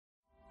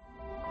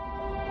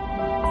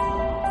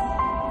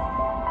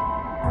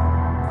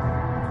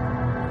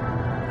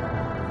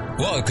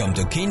Welcome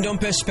to Kingdom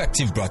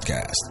Perspective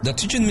Broadcast, the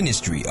teaching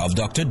ministry of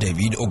Dr.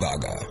 David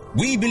Ogaga.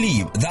 We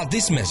believe that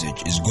this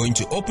message is going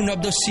to open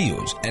up the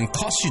seals and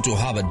cause you to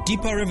have a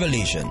deeper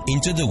revelation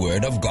into the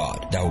Word of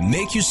God that will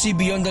make you see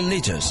beyond the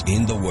letters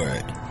in the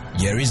Word.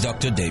 Here is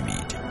Dr.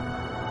 David.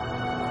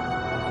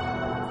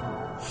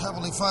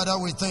 Heavenly Father,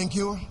 we thank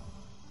you.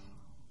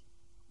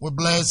 We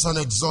bless and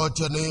exalt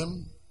your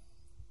name.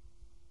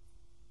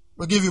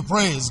 We give you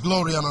praise,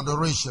 glory, and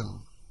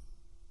adoration.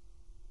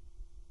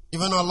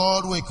 Even our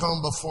Lord, we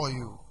come before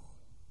you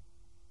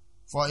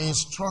for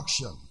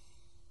instruction,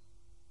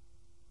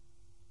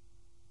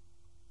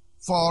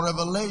 for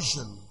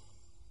revelation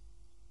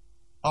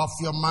of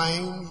your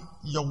mind,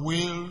 your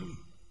will,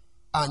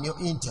 and your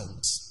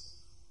intent.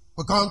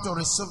 We come to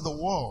receive the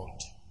word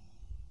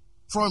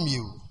from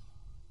you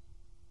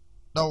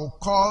that will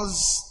cause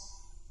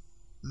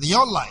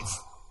your life,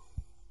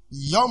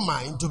 your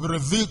mind to be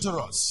revealed to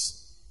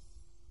us,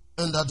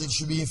 and that it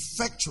should be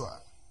effectual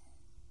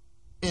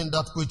in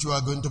that which you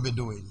are going to be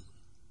doing.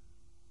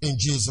 In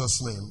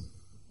Jesus' name,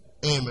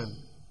 amen.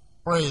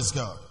 Praise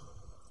God.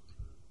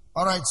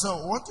 All right,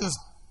 so what is,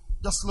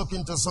 just look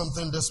into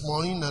something this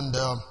morning, and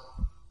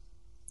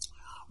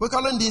we're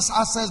calling this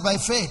access by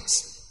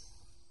faith.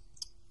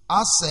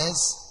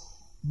 Access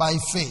by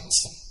faith.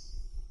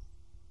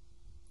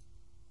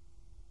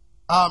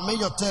 Our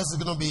major text is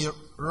going to be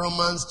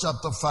Romans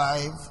chapter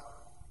 5,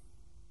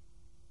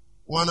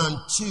 1 and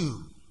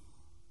 2.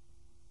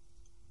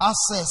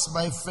 Access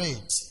by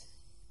faith.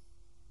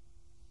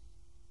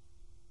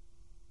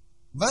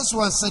 Verse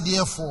 1 said,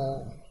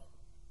 therefore,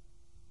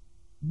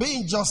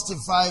 being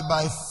justified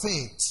by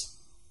faith,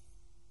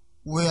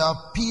 we have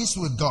peace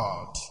with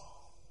God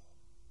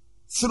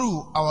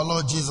through our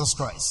Lord Jesus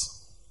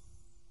Christ.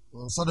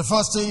 So the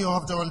first thing you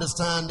have to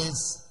understand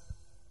is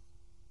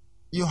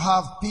you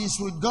have peace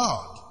with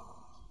God.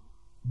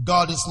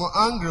 God is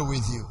not angry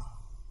with you.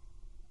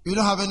 You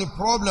don't have any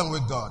problem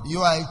with God. You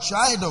are a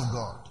child of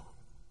God.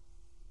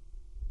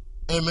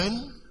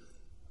 Amen.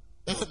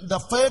 The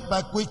faith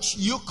by which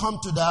you come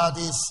to that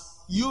is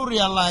you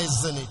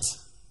realizing it,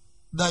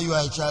 that you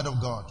are a child of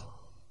God.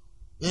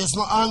 He's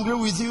not angry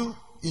with you.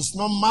 He's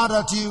not mad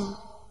at you.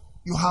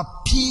 You have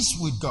peace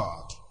with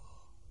God.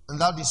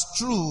 And that is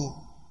through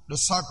the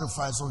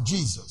sacrifice of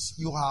Jesus.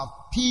 You have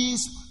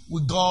peace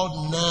with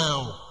God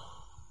now.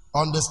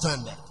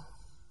 Understand that.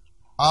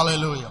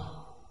 Hallelujah.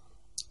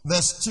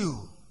 Verse 2.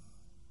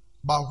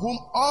 By whom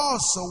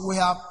also we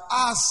have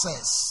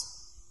access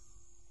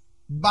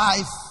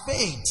by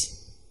faith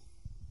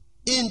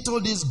into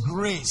this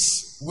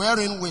grace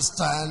wherein we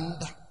stand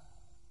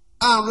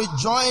and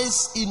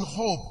rejoice in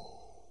hope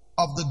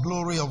of the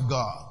glory of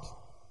God.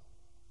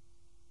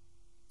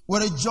 We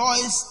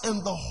rejoice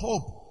in the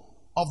hope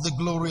of the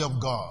glory of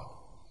God.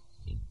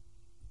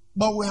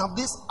 But we have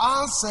this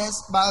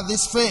access by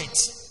this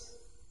faith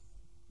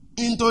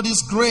into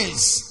this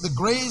grace, the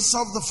grace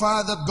of the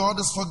Father that God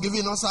has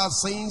forgiven us our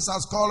sins,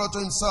 has called us to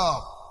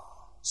himself.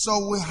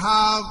 So we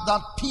have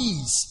that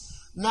peace.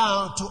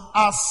 Now, to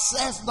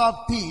access that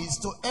peace,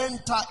 to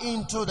enter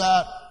into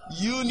that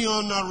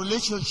union or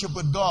relationship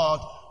with God,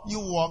 you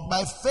walk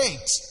by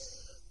faith.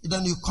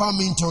 Then you come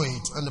into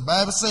it. And the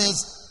Bible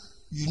says,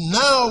 you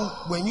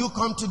now, when you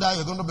come to that,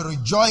 you're going to be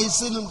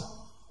rejoicing in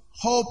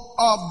hope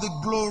of the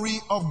glory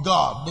of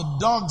God,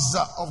 the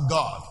doxa of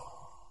God.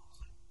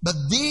 But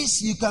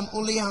this you can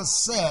only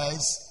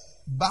access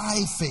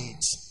by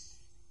faith.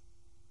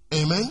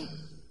 Amen?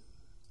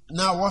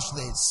 Now watch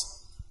this.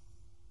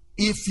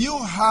 If you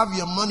have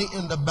your money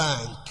in the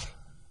bank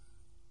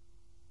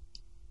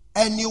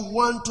and you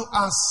want to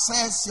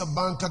access your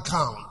bank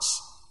account,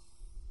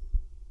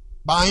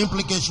 by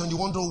implication you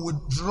want to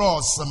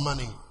withdraw some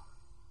money,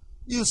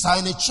 you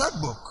sign a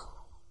checkbook.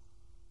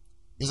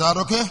 Is that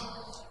okay?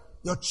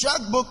 Your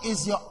checkbook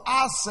is your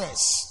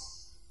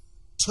access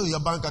to your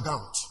bank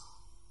account.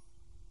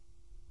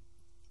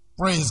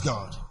 Praise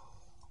God.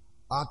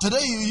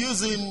 Today you're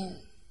using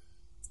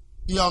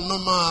your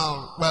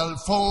normal,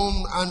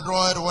 phone,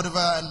 Android, or whatever,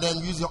 and then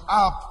use your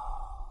app.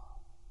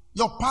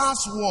 Your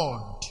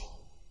password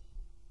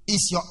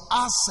is your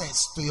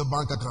access to your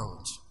bank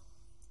account.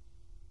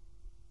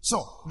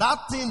 So,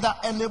 that thing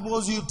that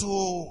enables you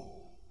to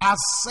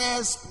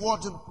access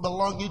what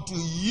belongs to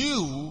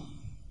you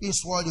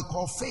is what you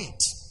call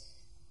faith.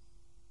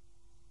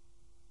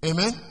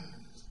 Amen?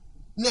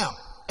 Now,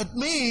 it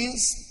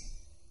means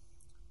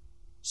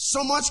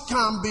so much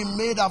can be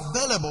made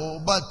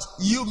available, but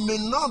you may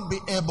not be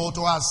able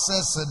to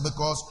access it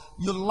because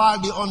you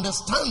lack the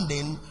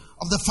understanding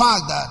of the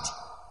fact that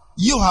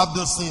you have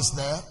those things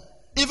there,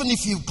 even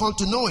if you come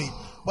to know it.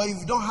 But if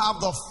you don't have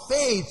the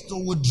faith to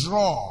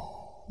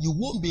withdraw, you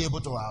won't be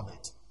able to have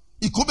it.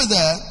 It could be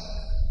there.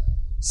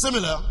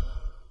 Similar,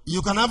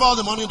 you can have all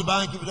the money in the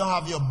bank if you don't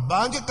have your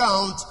bank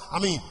account,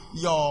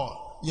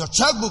 your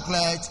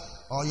checkbooklet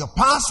or your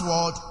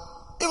password.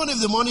 Even if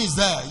the money is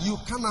there, you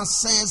can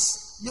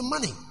access your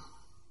money.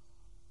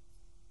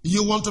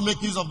 You want to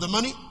make use of the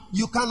money,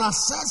 you can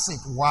access it.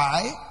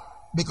 Why?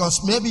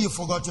 Because maybe you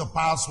forgot your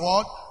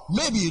password,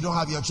 maybe you don't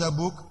have your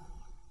checkbook,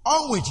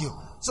 on with you.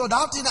 So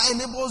that thing that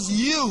enables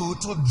you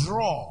to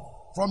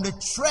draw from the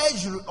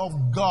treasury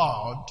of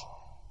God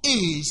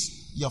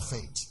is your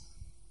faith.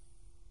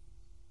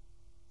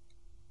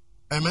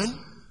 Amen?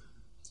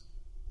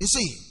 You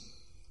see,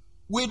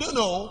 we do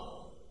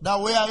know that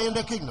we are in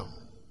the kingdom.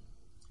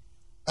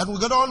 And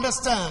we've got to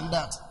understand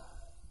that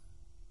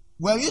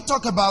when you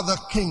talk about the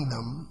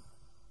kingdom,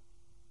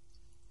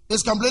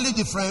 it's completely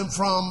different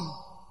from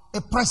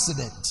a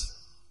president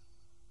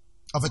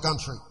of a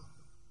country.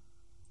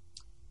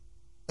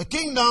 A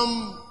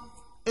kingdom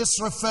is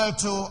referred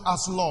to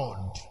as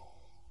Lord.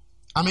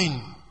 I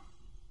mean,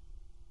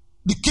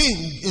 the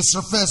king is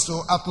referred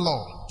to as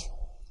Lord.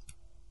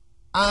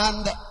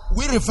 And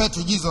we refer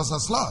to Jesus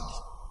as Lord.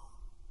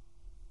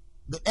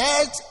 The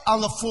earth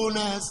and the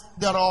fullness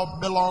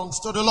thereof belongs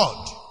to the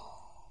Lord.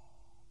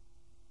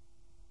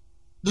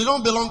 They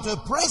don't belong to a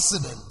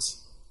president.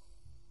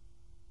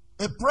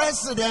 A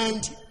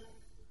president,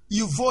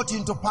 you vote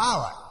into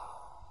power.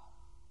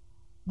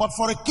 But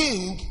for a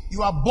king,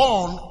 you are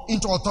born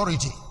into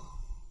authority.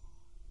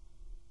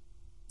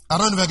 I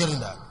don't know if you're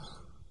getting that.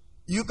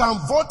 You can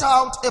vote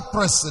out a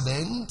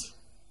president,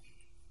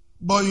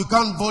 but you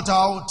can't vote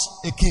out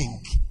a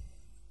king.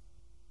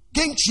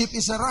 Kingship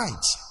is a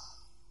right.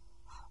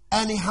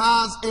 And he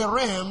has a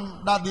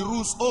realm that he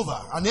rules over.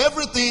 And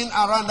everything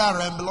around that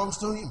realm belongs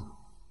to him.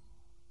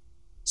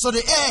 So the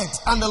earth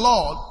and the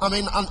Lord,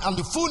 and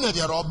the fullness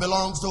thereof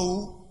belongs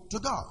to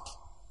God.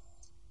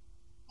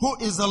 Who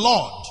is the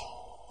Lord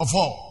of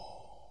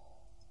all.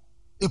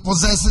 He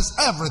possesses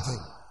everything.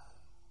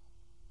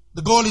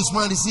 The gold is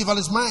mine, the silver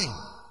is mine.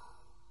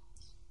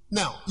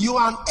 Now, you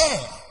are an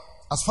heir,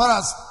 as far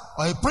as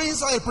a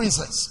prince or a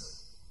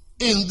princess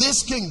in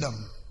this kingdom.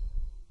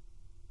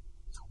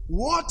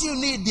 What you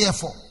need,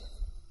 therefore,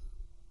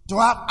 to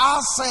have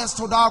access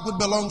to that which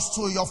belongs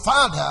to your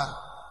father,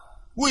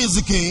 who is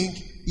the king,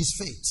 is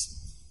faith.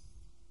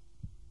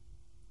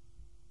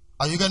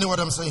 Are you getting what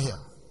I'm saying here?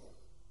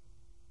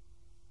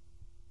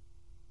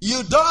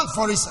 You don't,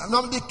 for instance.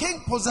 Now, the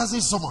king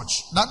possesses so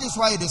much. That is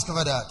why you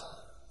discovered that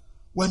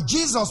when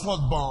Jesus was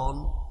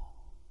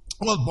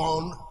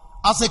born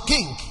as a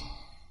king.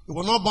 He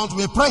was not born to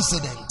be a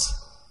president.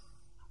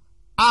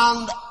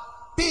 And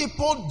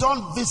people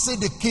don't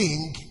visit the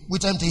king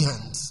with empty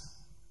hands.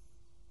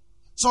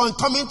 So in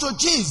coming to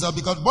Jesus,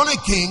 because born a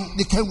king,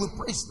 they came with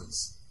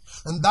presents.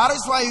 And that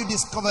is why you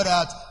discover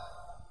that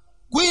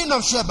Queen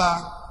of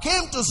Sheba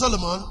came to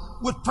Solomon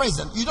with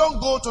present. You don't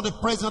go to the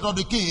president or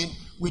the king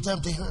with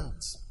empty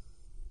hands.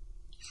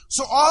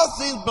 So all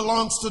things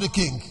belongs to the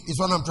king, is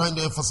what I'm trying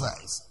to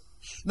emphasize.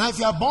 Now, if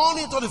you are born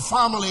into the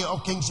family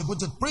of kingship,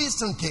 which is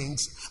priests and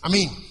kings,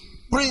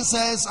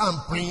 princess and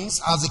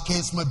prince, as the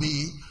case may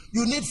be,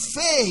 you need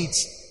faith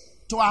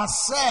to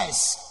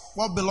access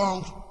what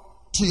belongs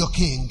to your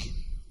king,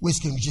 which is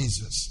King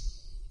Jesus.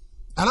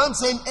 And I'm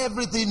saying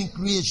everything in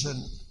creation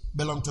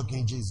belongs to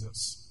King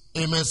Jesus.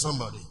 Amen,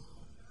 somebody.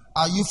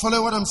 Are you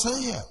following what I'm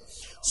saying here?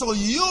 So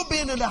you've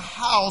been in the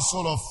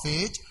household of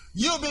faith.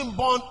 You've been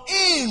born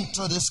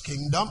into this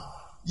kingdom.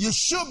 You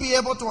should be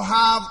able to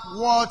have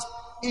what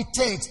it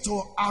takes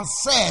to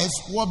access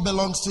what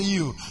belongs to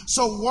you.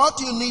 So what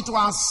you need to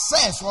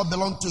access what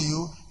belongs to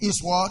you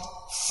is what?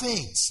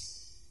 Faith.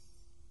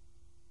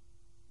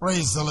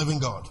 Praise the living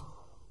God.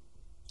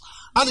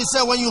 And he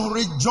said when you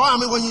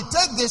rejoice, when you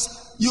take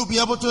this, you'll be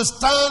able to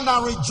stand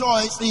and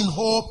rejoice in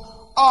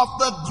hope of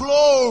the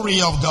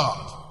glory of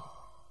God.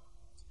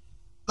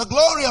 The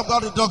glory of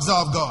God, the dogs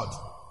of God.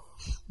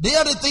 They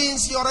are the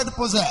things you already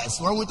possess.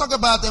 When we talk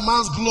about a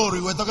man's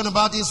glory, we're talking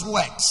about his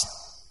works.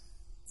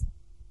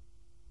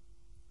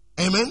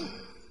 Amen.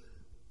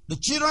 The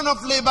children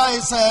of Levi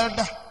said,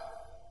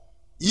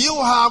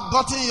 you have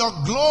gotten your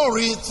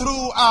glory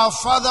through our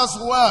father's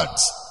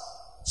words.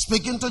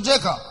 Speaking to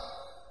Jacob.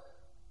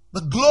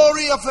 The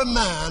glory of a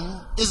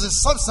man is a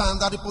substance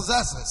that he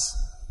possesses.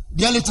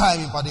 The early time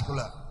in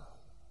particular.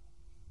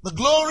 The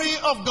glory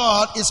of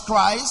God is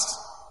Christ.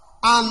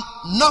 And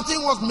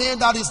nothing was made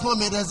that is not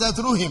made except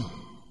through him.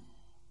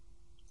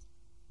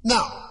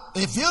 Now,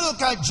 if you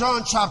look at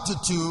John chapter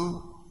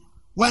 2,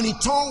 when he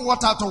turned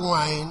water to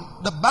wine,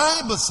 the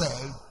Bible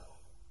said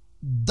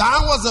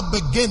that was the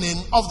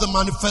beginning of the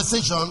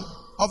manifestation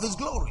of his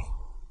glory.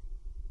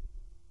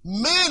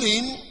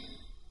 Meaning,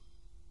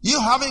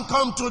 you having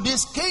come to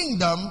this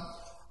kingdom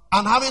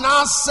and having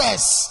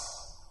access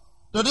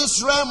to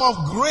this realm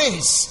of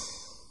grace,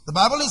 the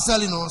Bible is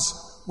telling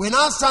us, we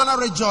now stand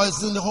and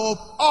rejoice in the hope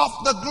of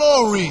the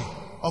glory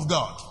of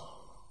God.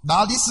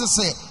 Now this is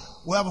it.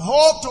 We have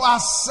hope to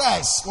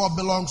access what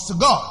belongs to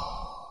God.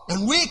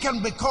 And we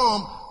can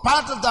become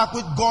part of that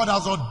which God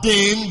has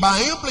ordained.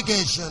 By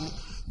implication,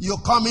 you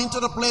come into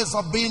the place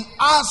of being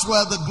as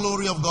well the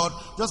glory of God,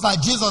 just like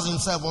Jesus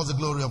himself was the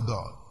glory of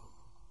God.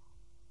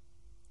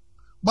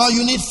 But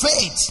you need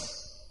faith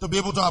to be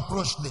able to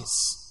approach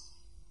this.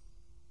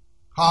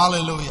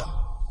 Hallelujah.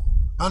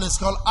 And it's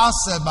called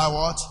access by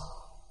what?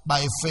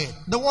 By faith.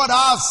 The word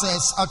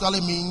access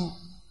actually means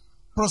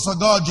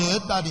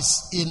prosagoge, that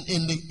is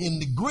in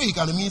the Greek,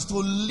 and it means to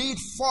lead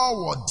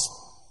forward.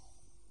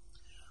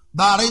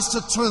 That is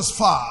to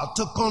transfer,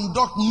 to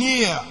conduct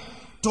near,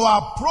 to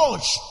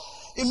approach.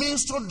 It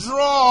means to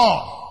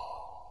draw.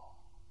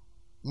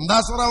 And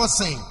that's what I was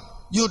saying.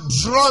 You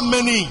draw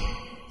money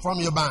from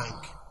your bank.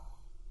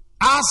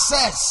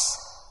 Access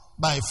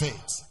by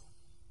faith.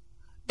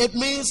 It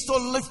means to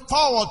lift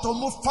forward, to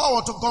move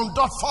forward, to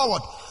conduct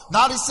forward.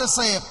 That is to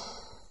say,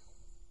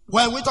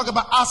 when we talk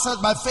about access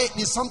by faith,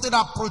 it's something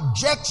that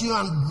projects you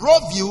and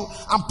draws you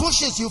and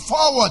pushes you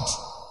forward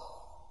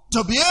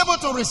to be able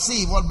to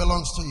receive what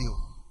belongs to you.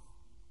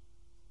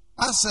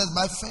 Access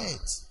by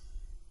faith.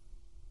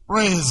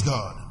 Praise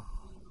God.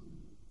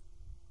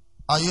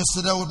 Are you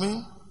still there with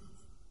me?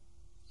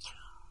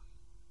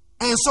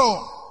 And so,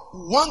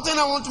 one thing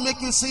I want to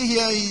make you see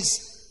here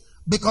is,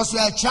 because you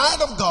are a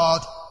child of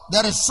God,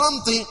 there is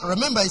something,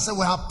 remember he said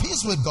we have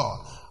peace with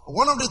God.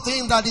 One of the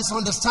things that this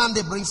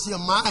understanding brings to your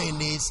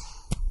mind is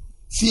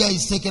fear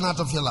is taken out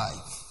of your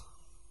life.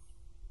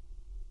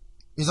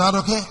 Is that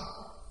okay?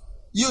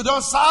 You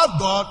don't serve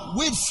God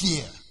with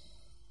fear.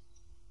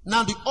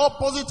 Now the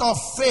opposite of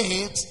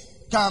faith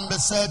can be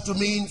said to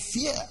mean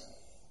fear.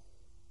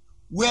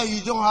 Where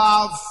you don't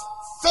have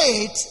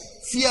faith,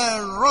 fear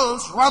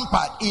runs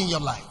rampant in your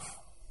life.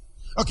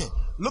 Okay,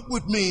 look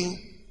with me,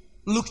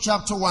 Luke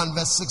chapter 1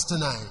 verse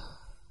 69.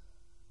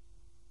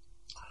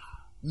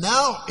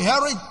 Now,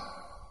 Herod,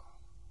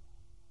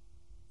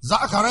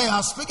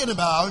 Zachariah speaking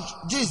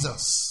about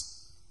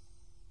Jesus.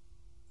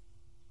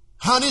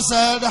 And he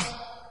said,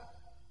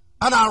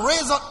 and I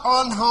raised up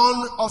an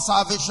horn of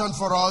salvation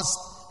for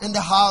us in the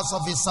house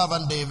of his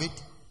servant David.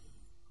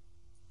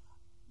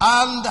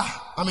 And,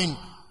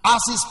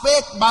 as he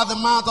spake by the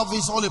mouth of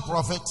his holy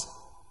prophet,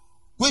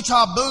 which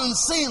have been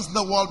since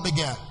the world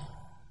began,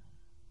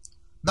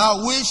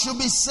 that we should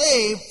be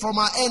saved from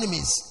our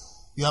enemies.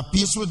 You have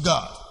peace with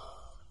God.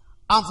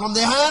 And from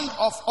the hand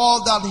of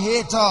all that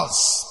hate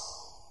us,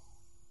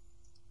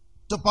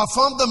 to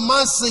perform the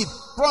mercy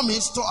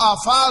promised to our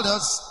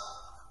fathers,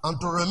 and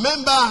to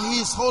remember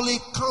his holy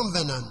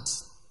covenant,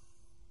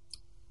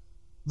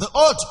 the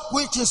oath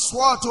which he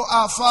swore to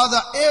our father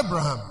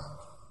Abraham,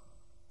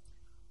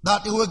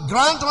 that he will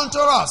grant unto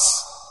us,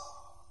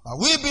 that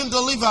we being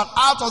delivered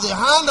out of the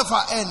hand of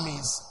our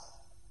enemies,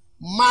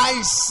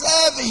 might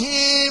serve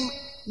him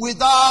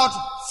without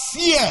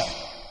fear.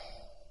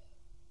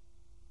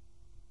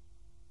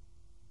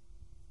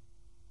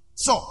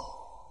 So,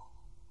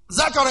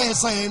 Zechariah is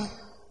saying,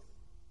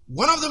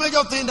 one of the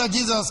major things that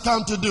Jesus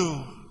came to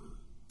do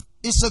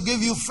is to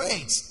give you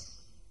faith.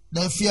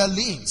 Then fear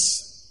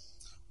leaves.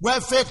 Where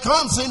faith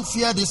comes in,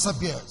 fear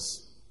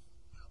disappears.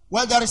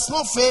 Where there is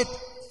no faith,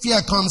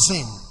 fear comes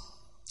in.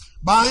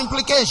 By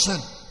implication,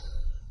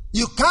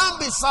 you can't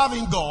be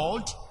serving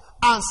God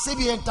and still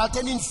be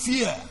entertaining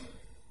fear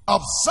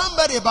of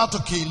somebody about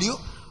to kill you,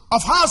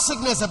 of how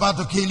sickness is about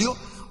to kill you,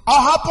 or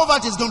how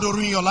poverty is going to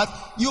ruin your life.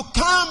 You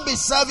can't be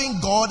serving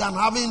God and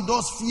having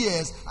those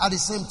fears at the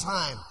same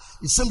time.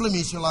 It simply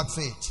means you lack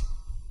faith.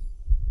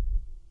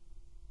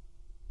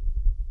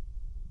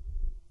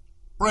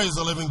 Praise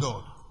the living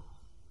God.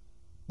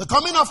 The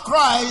coming of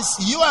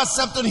Christ, you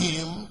accepting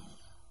him,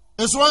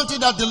 is one thing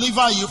that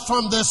delivers you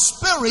from the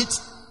spirit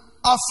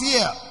of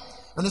fear.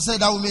 And he said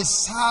that we may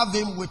serve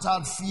him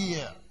without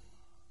fear.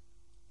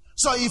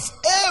 So if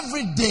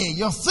every day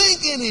your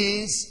thinking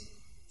is,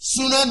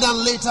 sooner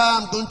than later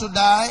I'm going to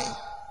die,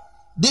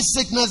 this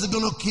sickness is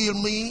going to kill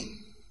me,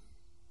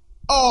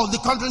 oh, the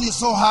country is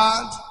so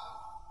hard,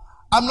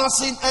 I'm not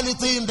seeing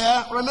anything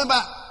there. Remember,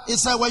 it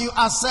said when you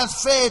accept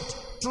faith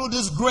through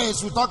this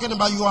grace, we're talking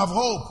about you have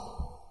hope.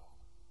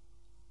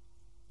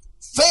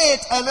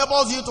 Faith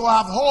enables you to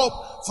have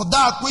hope for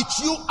that which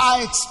you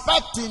are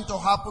expecting to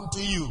happen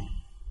to you.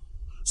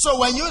 So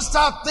when you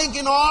start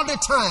thinking all the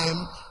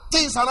time,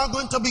 things are not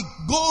going to be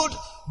good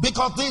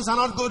because things are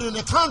not good in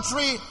the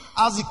country,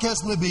 as the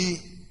case may be,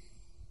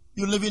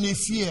 you're living in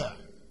fear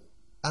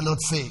and not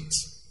faith.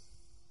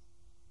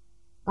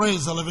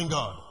 Praise the living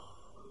God.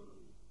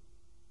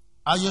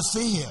 Are you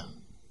still here?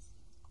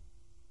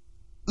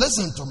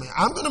 Listen to me.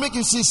 I'm going to make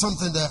you see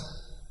something that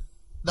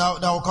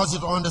will cause you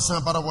to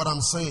understand part of what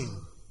I'm saying.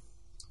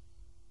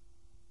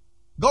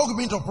 Go with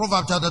me to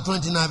Proverbs chapter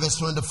 29 verse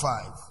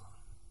 25.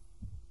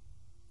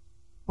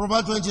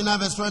 Proverbs 29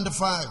 verse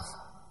 25.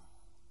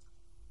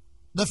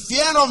 The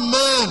fear of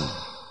man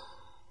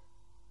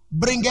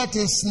bringeth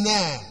a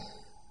snare,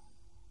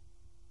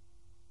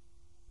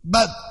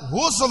 but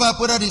whosoever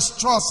putteth his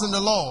trust in the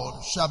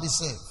Lord shall be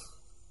saved.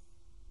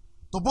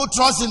 To put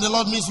trust in the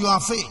Lord means you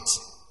have faith.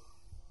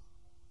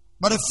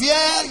 But the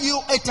fear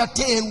you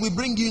entertain will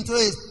bring you into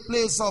a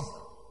place of,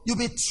 you'll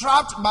be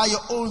trapped by your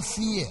own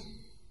fear.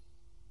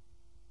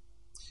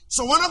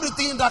 So one of the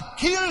things that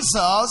kills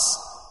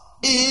us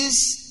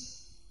is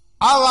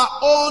our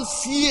own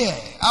fear,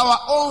 our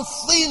own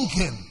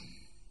thinking,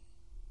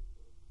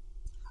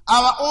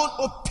 our own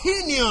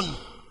opinion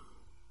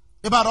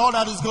about all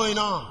that is going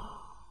on.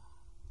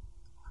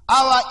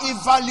 Our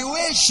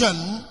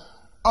evaluation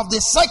of the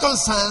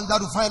circumstance that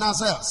we find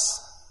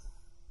ourselves.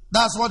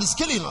 That's what is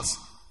killing us.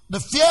 The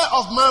fear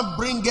of man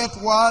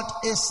bringeth what?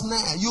 A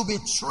snare. You'll be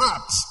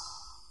trapped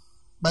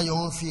by your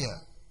own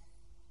fear.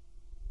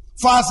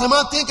 For as a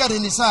man thinketh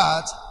in his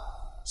heart,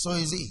 so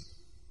is he.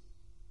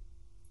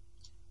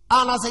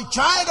 And as a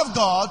child of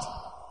God,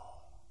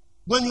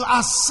 when you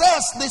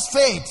assess this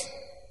faith,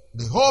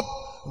 the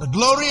hope, the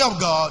glory of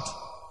God,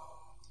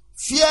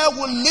 fear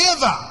will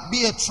never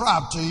be a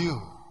trap to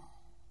you.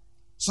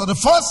 So the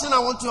first thing I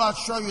want to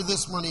assure you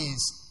this morning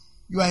is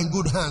you are in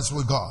good hands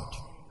with God.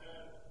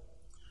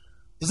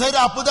 He said,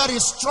 "I put that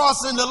his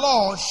trust in the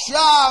Lord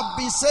shall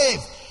be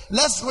saved."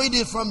 Let's read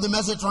it from the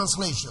Message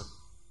translation.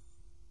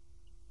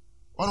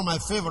 One of my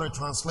favorite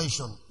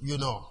translations,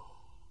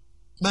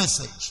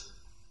 Message.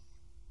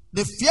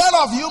 "The fear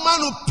of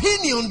human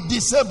opinion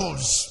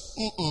disables."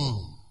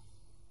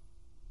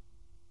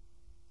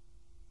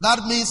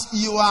 That means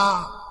you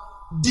are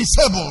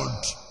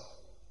disabled.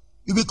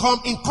 You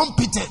become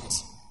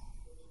incompetent.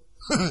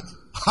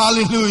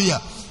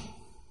 Hallelujah.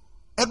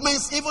 It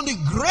means even the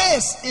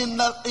grace in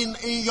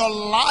your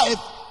life,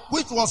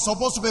 which was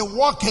supposed to be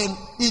working,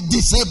 is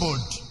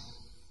disabled.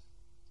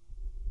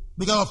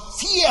 Because of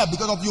fear,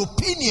 because of your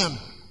opinion.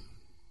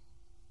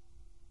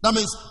 That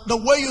means the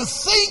way you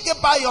think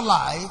about your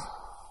life,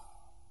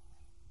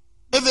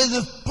 if it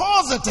is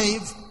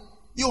positive,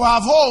 you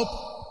have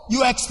hope,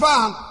 you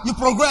expand, you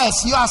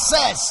progress, you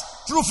assess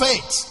through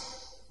faith.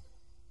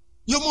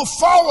 You move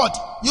forward,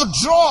 you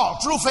draw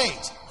through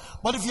faith.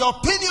 But if your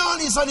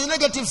opinion is on the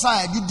negative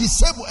side, you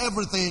disable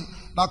everything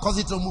that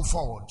causes it to move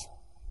forward.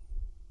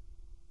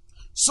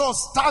 So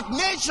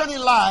stagnation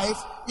in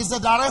life is a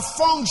direct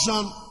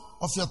function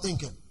of your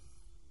thinking.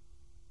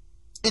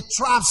 It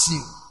traps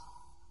you.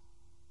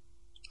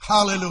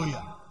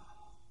 Hallelujah.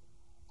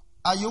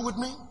 Are you with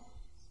me?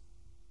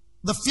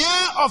 The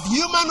fear of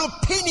human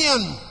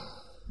opinion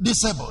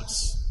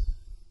disables.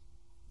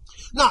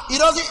 Now, it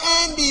doesn't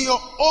end in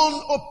your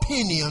own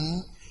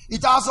opinion.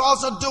 It has to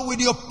also do with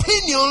the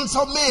opinions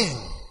of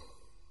men.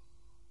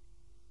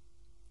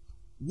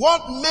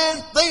 What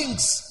man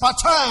thinks per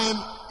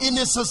time in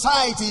a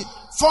society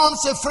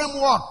forms a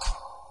framework.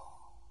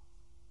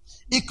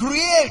 It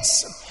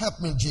creates, help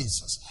me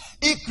Jesus,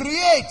 it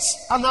creates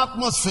an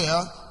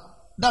atmosphere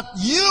that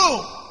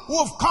you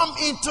who have come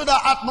into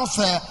the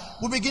atmosphere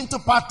will begin to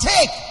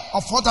partake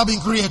of what has been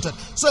created.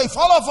 So if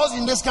all of us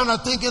in this kind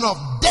of thinking of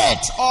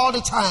death all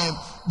the time,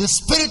 the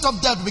spirit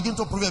of death will begin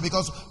to prevail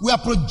because we are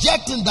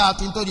projecting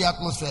that into the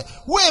atmosphere.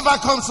 Whoever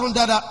comes from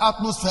that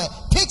atmosphere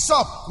picks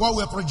up what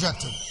we're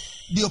projecting.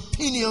 The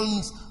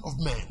opinions of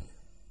men.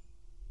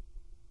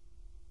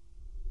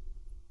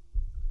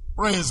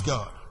 Praise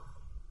God.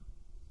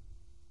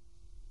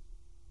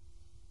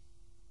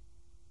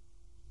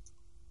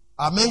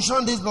 I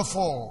mentioned this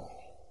before.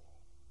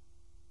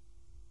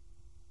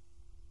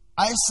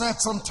 I said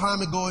some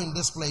time ago in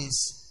this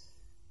place,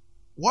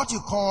 what you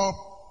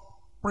call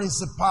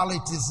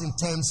principalities in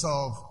terms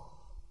of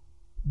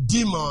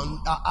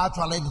demon are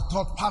actually the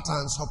thought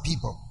patterns of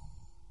people.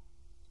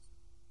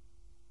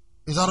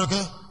 Is that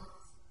okay?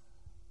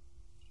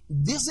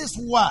 This is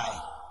why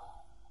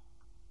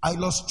I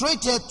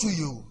illustrated to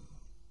you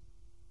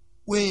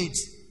with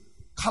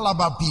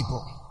Calabar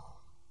people.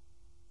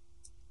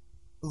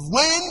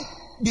 When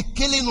the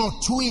killing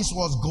of twins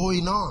was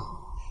going on,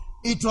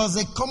 it was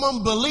a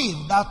common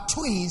belief that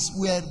twins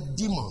were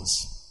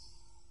demons.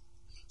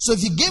 So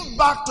if you give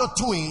back to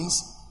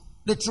twins,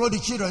 they throw the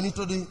children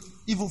into the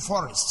evil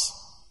forest.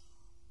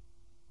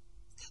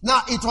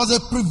 Now, it was a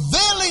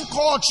prevailing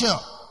culture.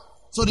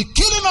 So the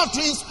killing of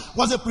twins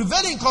was a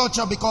prevailing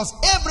culture because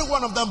every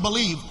one of them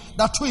believed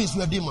that twins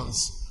were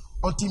demons.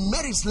 Until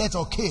Mary's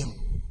letter came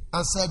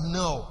and said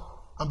no,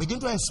 and began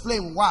to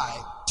explain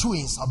why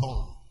twins are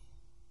born.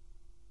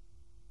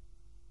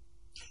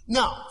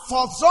 Now,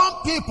 for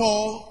some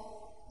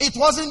people, it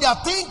wasn't their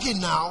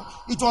thinking now.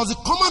 It was a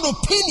common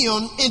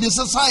opinion in the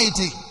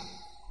society.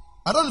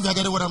 I don't know if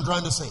you get what I'm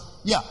trying to say.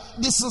 Yeah,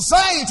 the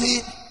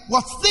society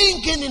was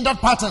thinking in that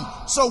pattern.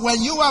 So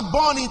when you are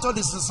born into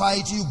the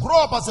society, you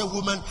grow up as a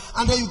woman,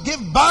 and then you give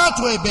birth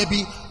to a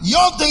baby,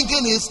 your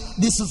thinking is,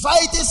 the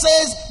society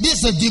says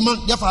this is a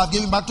demon, therefore I've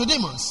given back to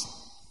demons.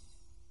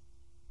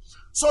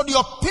 So the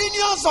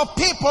opinions of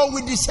people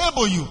will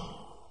disable you.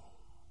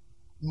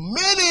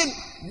 Meaning,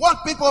 what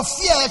people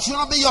fear should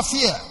not be your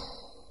fear.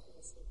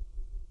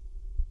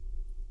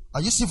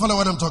 Are you still following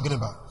what I'm talking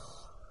about?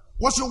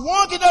 Once you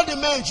walk in that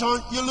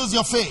dimension, you lose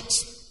your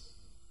faith.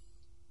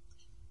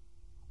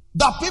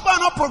 That people are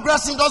not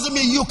progressing doesn't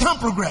mean you can't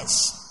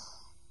progress.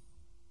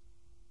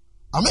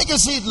 I'll make you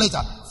see it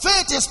later.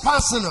 Faith is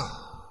personal.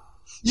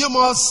 You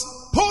must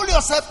pull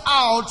yourself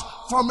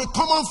out from a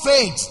common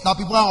faith that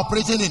people are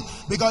operating in,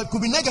 because it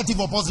could be negative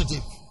or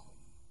positive.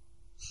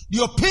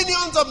 The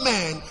opinions of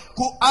men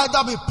could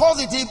either be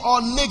positive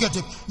or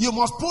negative. You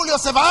must pull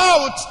yourself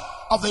out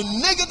of a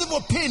negative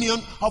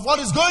opinion of what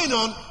is going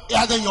on,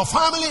 either in your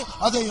family,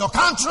 either in your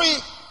country.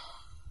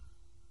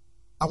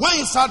 And when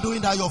you start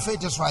doing that, your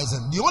faith is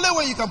rising. The only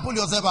way you can pull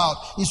yourself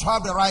out is to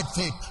have the right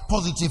faith,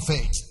 positive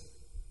faith.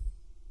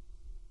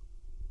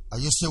 Are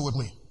you still with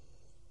me?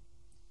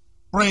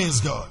 Praise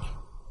God.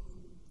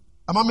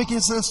 Am I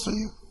making sense to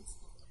you?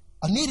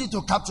 I need you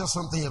to capture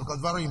something here because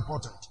it's very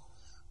important.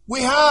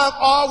 We have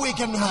all we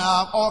can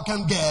have or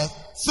can get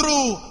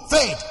through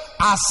faith,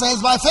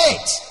 accessed by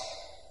faith.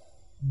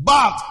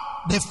 But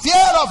the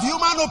fear of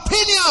human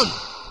opinion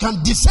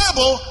can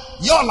disable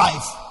your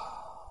life.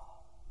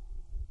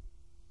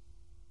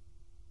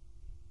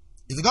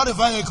 If you got a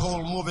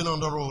vehicle moving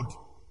on the road,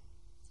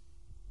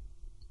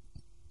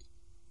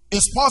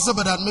 it's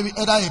possible that maybe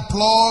either a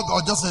plug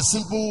or just a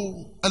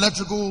simple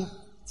electrical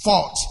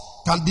fault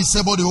can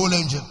disable the whole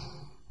engine.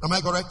 Am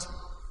I correct?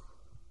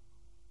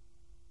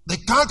 The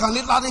car can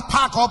literally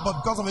pack up,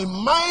 but because of a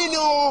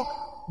minor,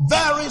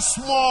 very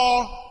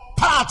small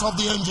part of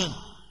the engine,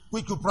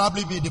 which could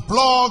probably be the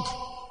plug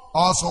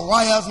or some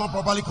wires not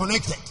properly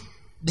connected,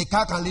 the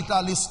car can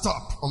literally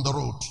stop on the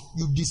road.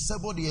 You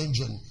disable the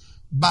engine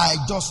by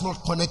just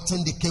not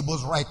connecting the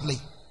cables rightly.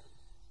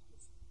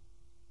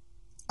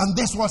 And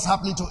that's what's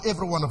happening to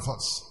every one of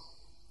us.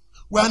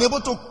 We're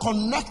unable to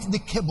connect the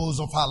cables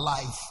of our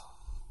life,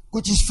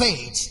 which is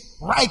faith,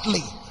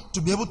 rightly, to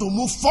be able to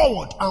move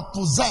forward and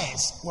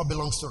possess what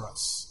belongs to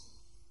us.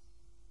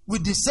 We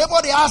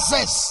disable the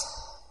access,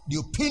 the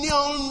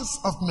opinions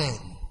of men.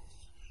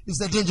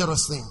 It's a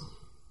dangerous thing.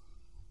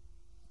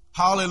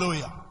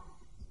 Hallelujah.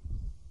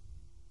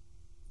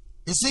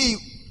 You see,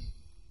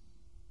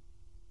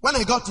 when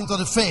I got into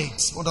the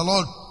faith, when the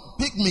Lord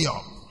picked me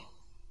up,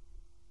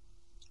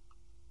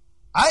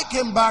 I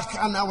came back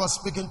and I was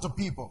speaking to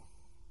people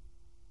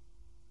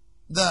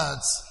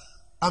that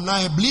I'm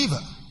not a believer.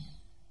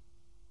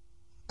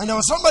 And there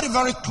was somebody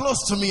very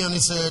close to me and he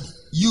said,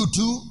 "You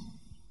too?"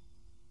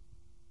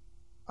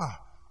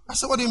 I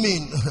said, "What do you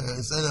mean?"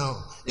 He said,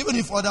 "No, even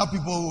if other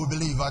people will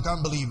believe, I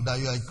can't believe that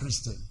you are a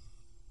Christian."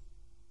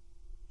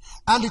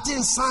 And the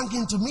thing sank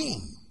into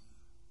me.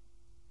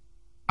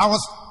 I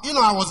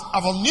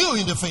was new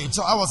in the faith,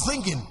 so I was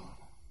thinking,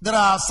 there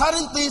are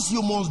certain things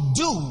you must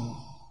do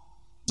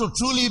to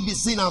truly be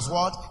seen as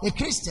what? A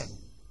Christian.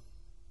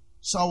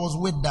 So I was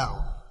weighed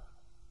down.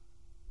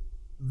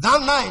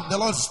 That night, the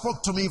Lord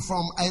spoke to me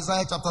from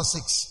Isaiah chapter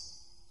 6.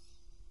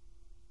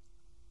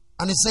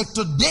 And he said,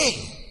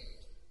 "Today,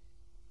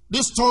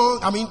 this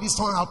tongue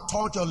has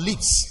touched your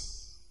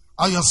lips.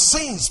 Are your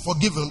sins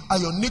forgiven? Are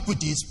your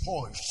iniquities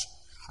purged?"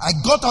 I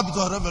got up to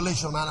a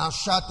revelation and I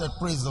shouted,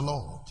 "Praise the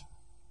Lord."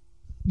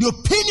 The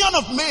opinion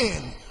of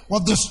man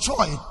was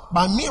destroyed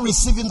by me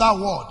receiving that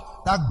word,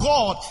 that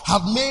God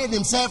had made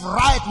himself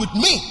right with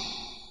me.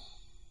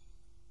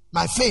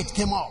 My faith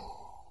came up.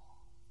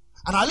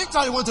 And I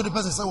literally went to the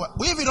person and said, "Well,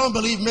 if you don't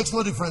believe, makes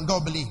no difference.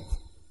 Don't believe."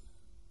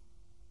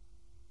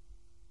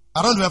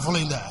 I don't know if you're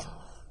following that.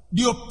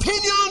 The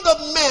opinion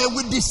of man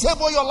will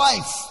disable your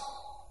life.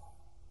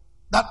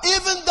 That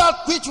even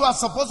that which you are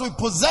supposed to be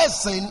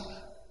possessing,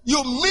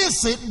 you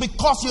miss it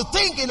because you're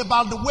thinking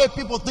about the way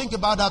people think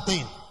about that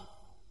thing.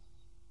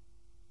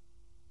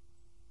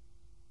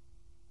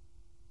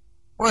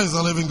 Praise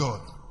the living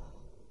God.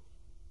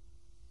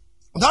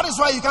 That is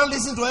why you can't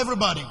listen to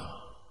everybody.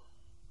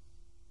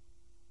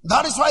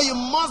 That is why you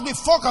must be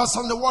focused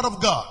on the Word of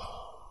God.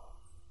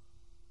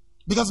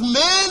 Because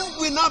men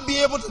will not be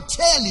able to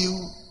tell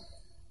you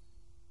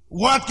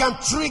what can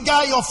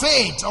trigger your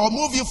faith or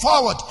move you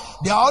forward.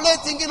 They are always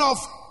thinking of,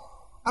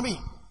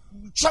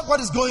 check what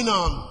is going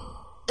on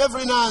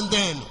every now and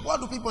then. What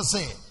do people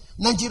say?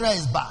 Nigeria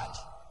is bad.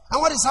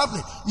 And what is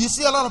happening? You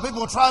see a lot of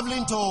people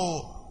traveling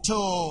to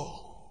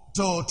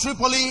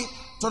Tripoli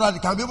so that they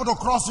can be able to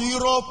cross to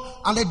Europe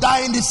and they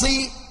die in the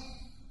sea.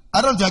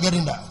 I don't think you're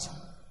getting that.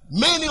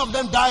 Many of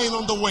them dying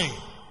on the way.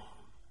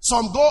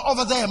 Some go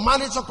over there,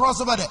 manage to cross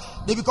over there.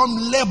 They become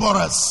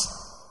laborers,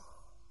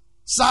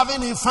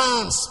 serving in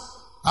France.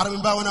 I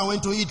remember when I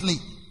went to Italy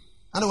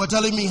and they were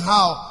telling me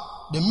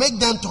how they make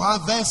them to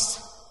harvest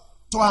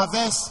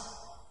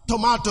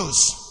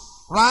tomatoes,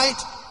 right?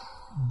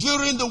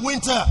 During the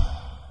winter,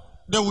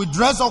 they will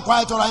dress up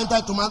quite or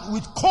enter tomato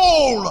with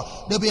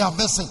coal. They'll be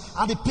harvesting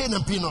and they pay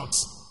them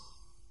peanuts.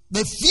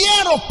 The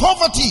fear of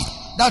poverty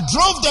that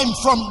drove them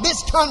from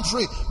this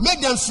country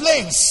made them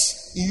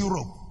slaves in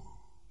Europe.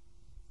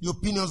 The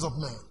opinions of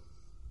men.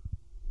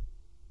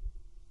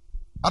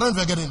 I don't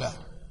know if you're getting that.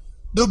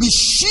 They'll be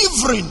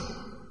shivering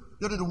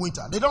during the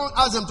winter. They don't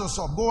ask them to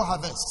stop. Go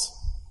harvest.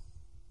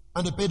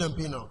 And they pay them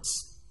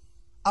peanuts.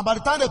 And by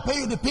the time they pay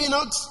you the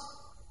peanuts,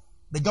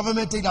 the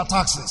government take their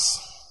taxes.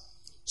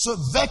 So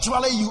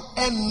virtually you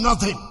earn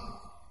nothing.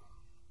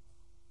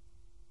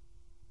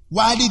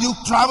 Why did you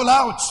travel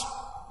out?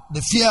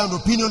 The fear and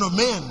opinion of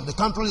men. The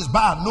country is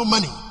bad. No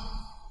money.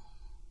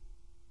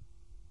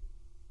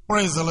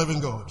 Praise the living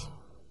God.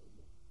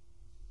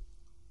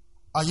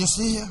 Are you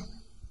still here?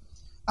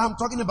 I'm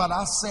talking about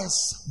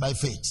access by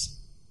faith.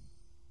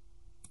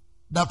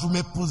 That we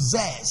may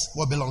possess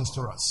what belongs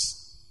to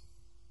us.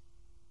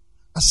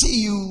 I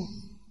see you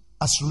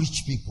as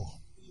rich people.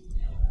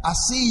 I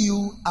see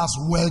you as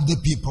wealthy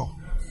people.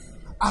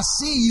 I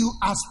see you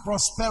as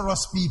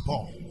prosperous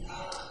people.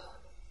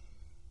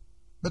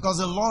 Because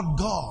the Lord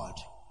God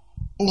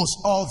owns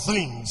all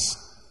things.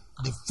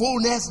 The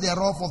fullness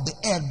thereof of the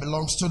earth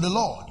belongs to the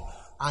Lord.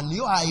 And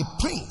you are a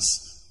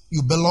prince.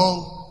 You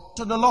belong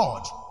to the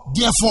Lord.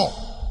 Therefore,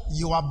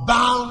 you are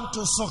bound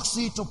to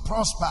succeed, to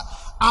prosper,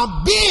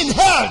 and be in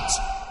health,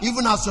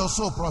 even as your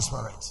soul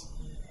prospereth.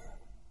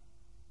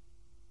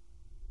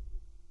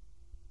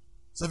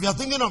 So if you are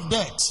thinking of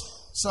death,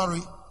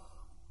 sorry,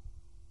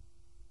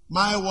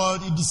 my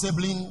word is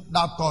disabling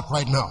that thought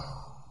right now.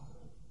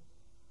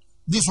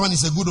 This one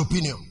is a good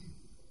opinion.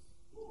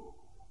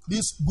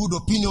 This good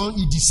opinion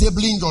is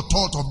disabling your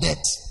thought of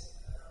death.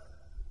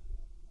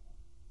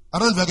 I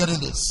don't know if you're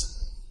getting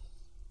this.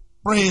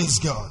 Praise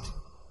God.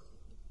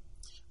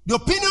 The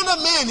opinion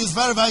of man is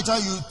very vital.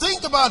 You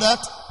think about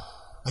that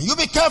and you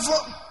be careful.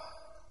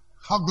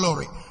 How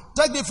glory.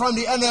 Take it from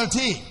the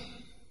NLT.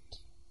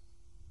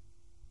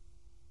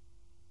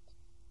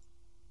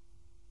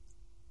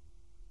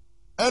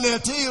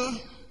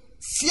 NLT,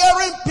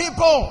 fearing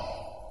people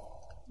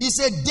is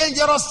a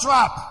dangerous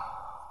trap,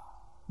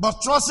 but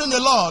trusting the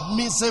Lord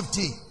means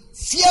safety.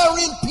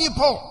 Fearing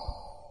people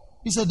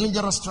is a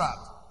dangerous trap.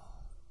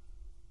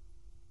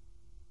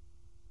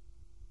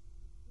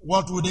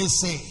 What would they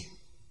say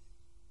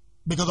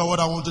because of what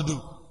I want to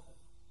do?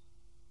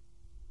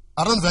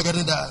 I don't know if you're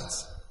getting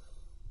that.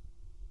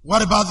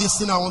 What about this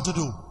thing I want to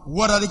do?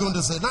 What are they going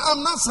to say? Now,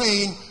 I'm not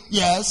saying,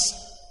 yes,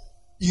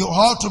 you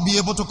ought to be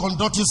able to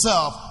conduct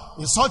yourself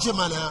in such a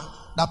manner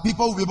that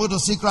people will be able to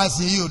see Christ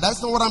in you.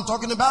 That's not what I'm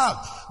talking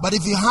about. But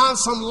if you have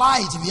some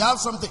light, if you have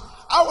something,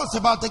 I was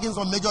about taking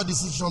some major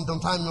decision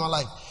sometime in my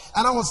life.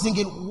 And I was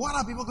thinking, what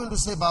are people going to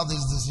say about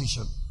this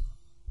decision?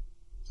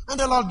 And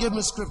the Lord gave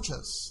me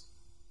scriptures.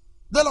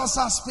 The Lord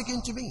started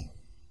speaking to me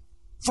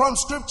from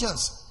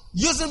scriptures,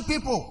 using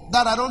people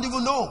that I don't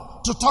even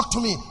know to talk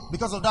to me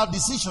because of that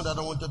decision that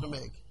I wanted to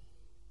make.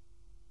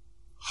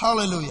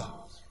 Hallelujah.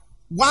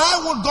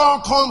 Why would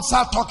God come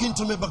start talking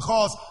to me?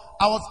 Because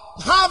I was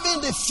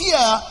having the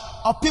fear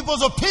of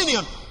people's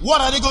opinion.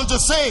 What are they going to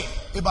say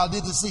about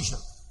this decision?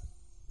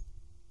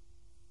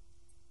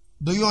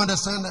 Do you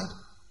understand that?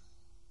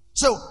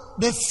 So,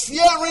 the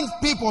fearing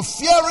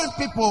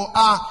people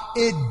are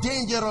a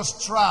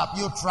dangerous trap.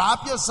 You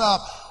trap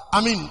yourself.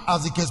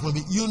 As the case may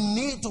be, you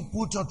need to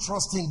put your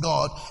trust in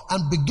God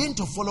and begin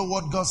to follow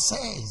what God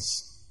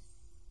says.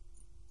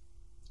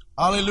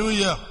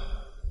 Hallelujah.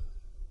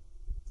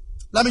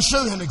 Let me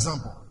show you an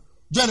example.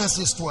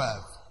 Genesis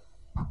 12.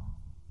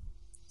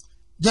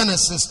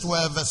 Genesis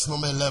 12, verse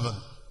number 11.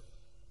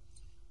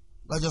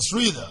 Let's just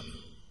read it.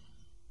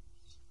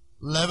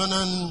 11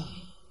 and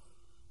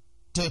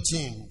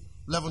 13.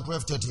 11,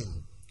 12,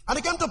 13. And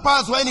it came to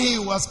pass when he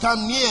was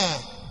come near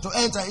to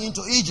enter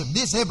into Egypt,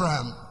 this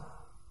Abraham,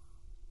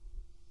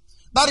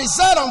 that he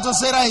said unto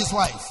Sarah his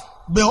wife,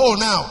 behold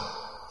now,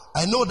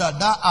 I know that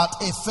thou art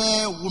a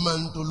fair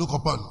woman to look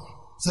upon.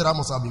 Sarah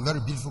must have been very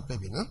beautiful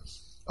baby, huh?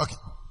 Okay.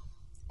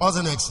 What's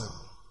the next thing?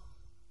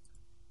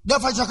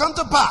 Therefore it shall come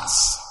to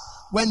pass,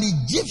 when the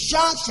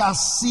Egyptians shall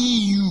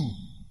see you,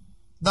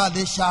 that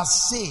they shall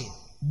say,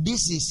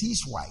 this is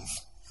his wife,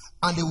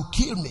 and they will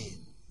kill me,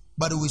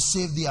 but they will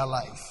save thee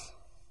alive.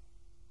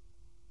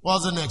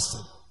 What's the next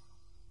thing?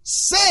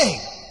 Say,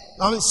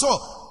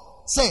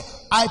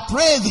 I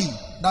pray thee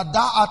that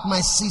thou art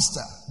my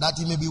sister, that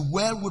it may be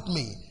well with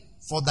me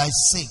for thy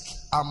sake,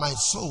 and my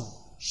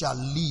soul shall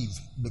live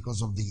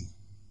because of thee.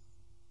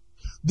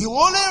 The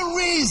only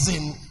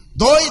reason,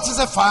 though it is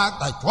a fact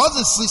that it was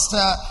a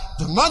sister,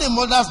 it was not a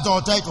mother's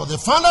daughter, it was the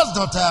father's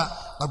daughter,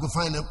 like we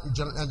find in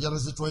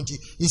Genesis 20,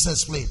 it's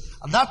explained.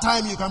 At that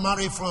time, you can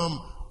marry from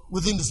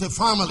within the same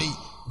family,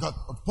 got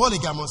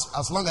polygamous,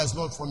 as long as it's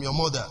not from your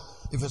mother.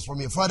 If it's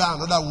from your father,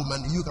 another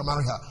woman, you can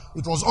marry her.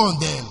 It was on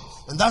then.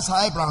 And that's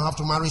how Abraham have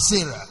to marry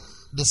Sarah.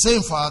 The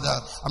same father,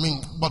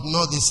 but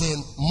not the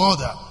same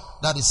mother.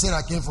 That is,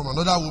 Sarah came from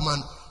another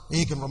woman,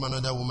 he came from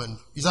another woman.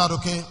 Is that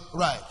okay?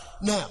 Right.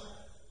 Now,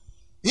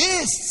 he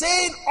is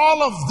saying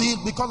all of this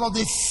because of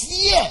the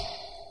fear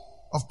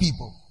of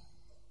people.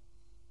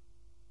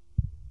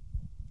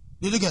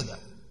 Did you get that?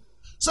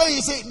 So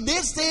you see,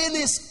 this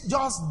thing is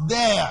just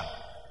there.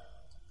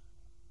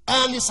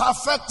 And it's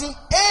affecting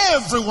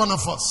every one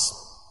of us.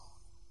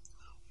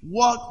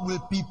 What will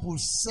people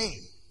say?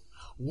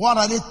 What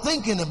are they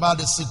thinking about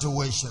the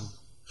situation?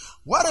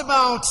 What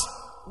about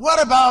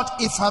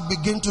if I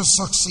begin to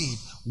succeed?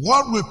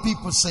 What will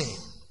people say?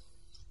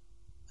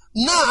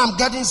 Now I'm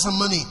getting some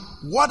money.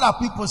 What are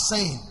people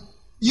saying?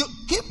 You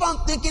keep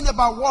on thinking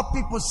about what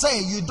people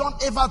say. You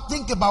don't ever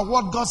think about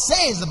what God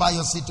says about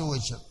your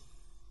situation.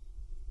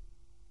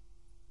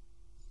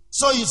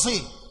 So you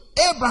see,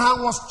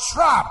 Abraham was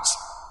trapped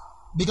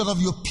because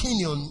of the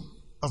opinion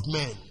of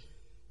men.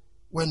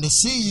 When they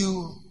see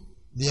you,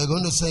 they are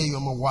going to say you're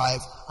my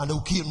wife and they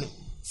will kill me.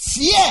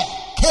 Fear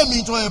came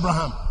into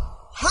Abraham.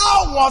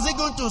 How was he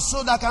going to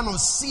sow that kind of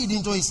seed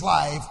into his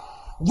life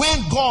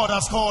when God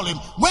has called him?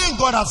 When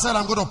God has said,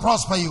 I'm going to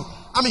prosper you?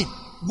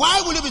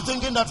 Why will he be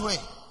thinking that way?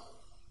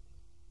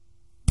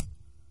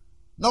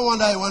 No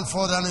wonder he went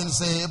further and he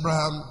said,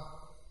 Abraham,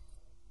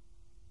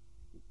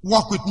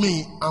 walk with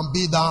me and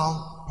be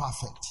thou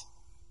perfect.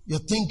 Your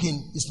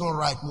thinking is not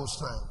right most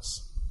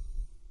times.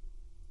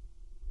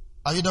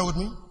 Are you there with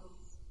me?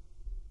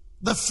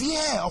 The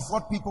fear of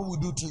what people will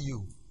do to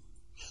you.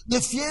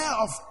 The fear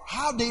of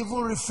how they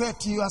even refer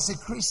to you as a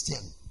Christian.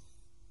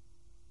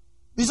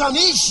 It's an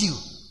issue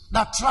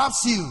that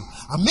traps you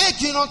and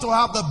makes you not to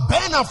have the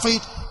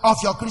benefit of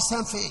your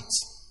Christian faith.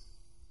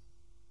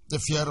 The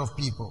fear of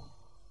people.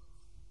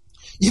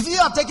 If you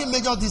are taking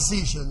major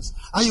decisions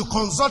and you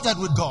consulted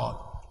with God,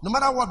 no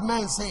matter what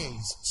man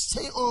says,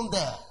 stay on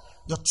there.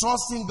 Your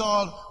trust in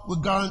God will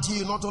guarantee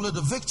you not only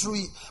the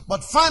victory,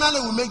 but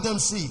finally will make them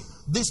see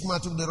this man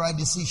took the right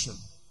decision.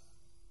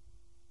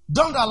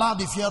 Don't allow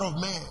the fear of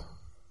man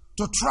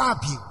to trap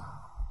you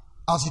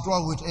as it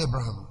was with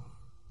Abraham.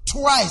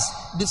 Twice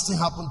this thing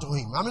happened to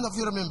him. How many of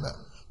you remember?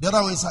 The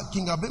other one is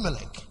King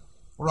Abimelech.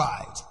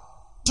 Right.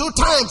 2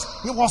 times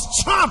he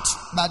was trapped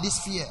by this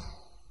fear.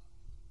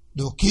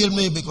 They will kill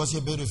me because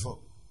you're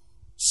beautiful.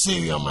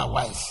 Say you're my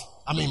wife.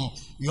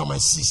 You're my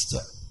sister.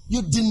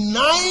 You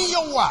deny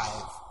your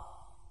wife,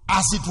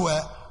 as it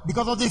were,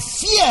 because of the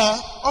fear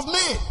of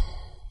men.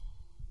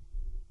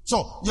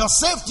 So your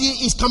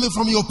safety is coming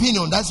from your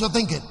opinion. That's your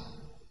thinking.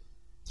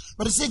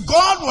 But you see,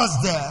 God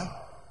was there.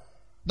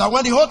 That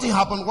when the whole thing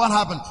happened, what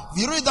happened?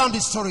 If you read down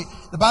this story,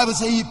 the Bible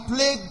says he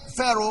plagued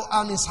Pharaoh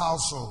and his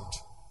household.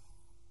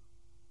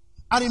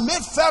 And he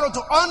made Pharaoh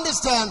to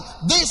understand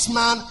this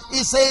man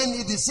is saying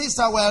it is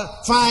sister,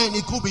 well, fine,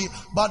 it could be,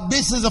 but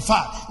this is a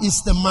fact.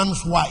 It's the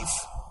man's wife.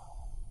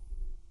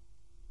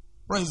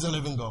 Praise the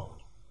living God.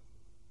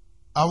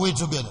 Are we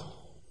together?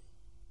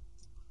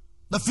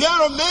 The fear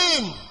of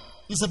men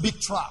is a big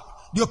trap.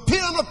 The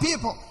opinion of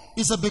people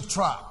is a big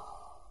trap.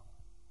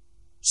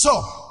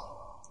 So,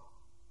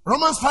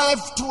 Romans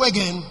 5:2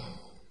 again.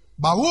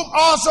 By whom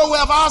also we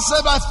have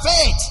access by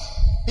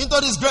faith into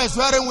this grace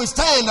wherein we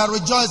stand and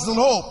rejoice in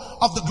hope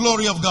of the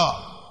glory of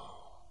God.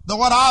 The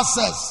word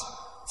access.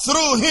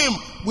 Through him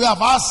we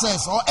have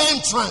access or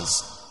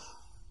entrance.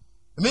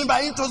 I mean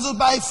by introduced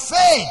by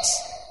faith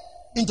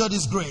into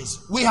this grace.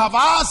 We have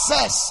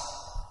access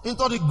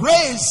into the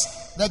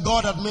grace that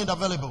God had made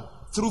available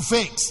through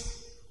faith.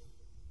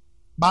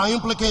 By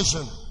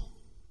implication,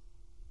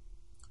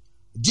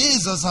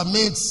 Jesus had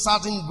made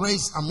certain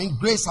grace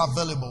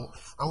available,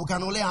 and we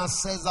can only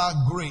access that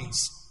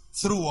grace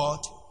through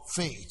what?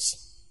 Faith.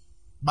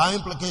 By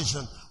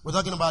implication, we're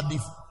talking about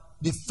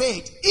the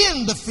faith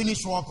in the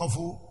finished work of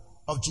who?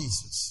 Of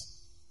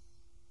Jesus.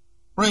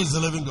 Praise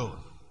the living God.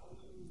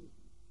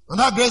 And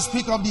that grace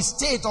speaks of the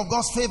state of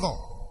God's favor.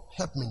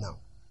 Help me now.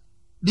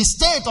 The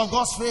state of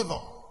God's favor.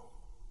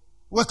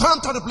 We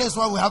come to the place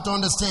where we have to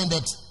understand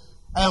that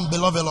I am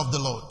beloved of the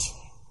Lord.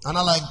 And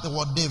I like the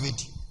word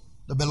David,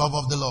 the beloved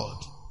of the Lord.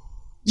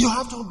 You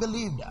have to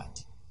believe that.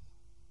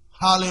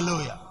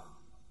 Hallelujah.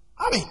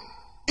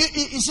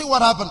 You see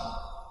what happened?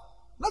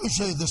 Let me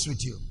show you this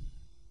with you.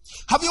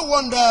 Have you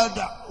wondered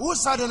who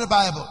said in the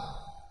Bible,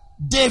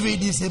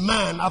 David is a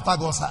man after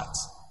God's heart?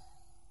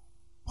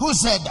 Who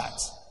said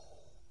that?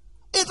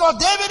 It was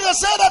David who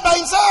said that by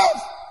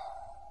himself.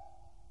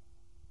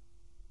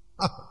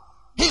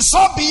 He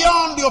saw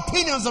beyond the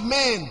opinions of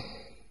men.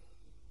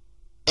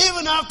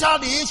 Even after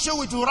the issue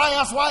with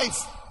Uriah's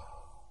wife.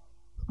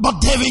 But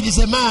David is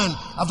a man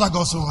after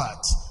God's own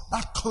heart.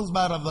 That comes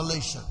by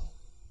revelation.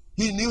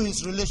 He knew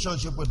his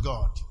relationship with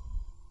God.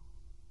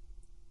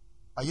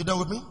 Are you there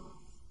with me?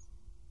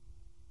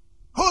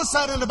 Who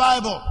said in the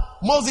Bible,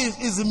 Moses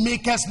is the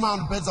meekest man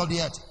on the face of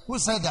the earth? Who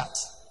said that?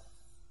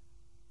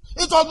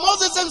 It was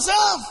Moses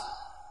himself.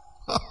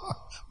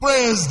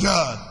 Praise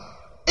God.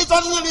 It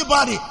wasn't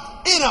anybody.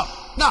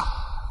 Now,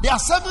 there are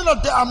certain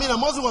of them,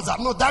 Moses was that.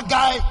 No, that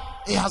guy,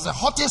 he has a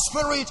haughty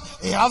spirit.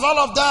 He has all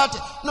of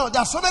that. No,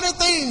 there are so many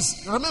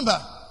things. Remember,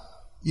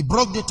 he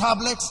broke the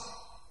tablets.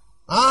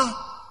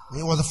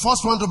 He was the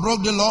first one to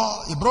break the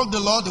law. He broke the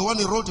law. The one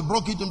he wrote, he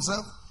broke it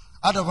himself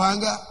out of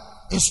anger.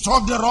 He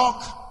struck the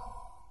rock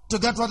to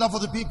get water for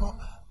the people.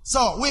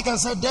 So we can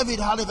say David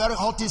had a very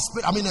haughty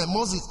spirit.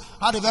 Moses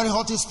had a very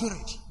haughty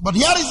spirit. But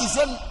here is the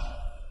same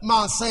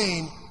man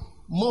saying,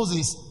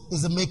 Moses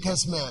is the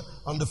meekest man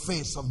on the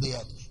face of the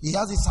earth. He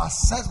has his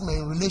assessment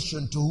in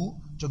relation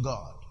to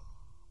God.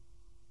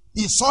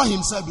 He saw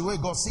himself the way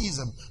God sees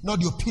him, not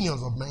the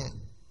opinions of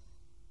man.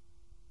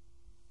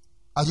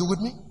 Are you with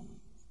me?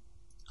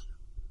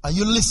 Are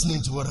you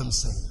listening to what I'm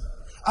saying?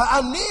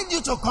 I need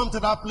you to come to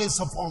that place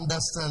of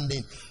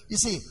understanding. You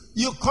see,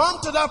 you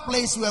come to that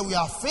place where we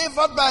are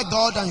favored by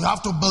God, and you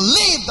have to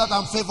believe that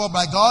I'm favored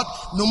by God.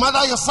 No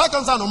matter your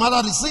circumstance, no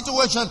matter the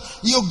situation,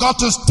 you got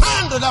to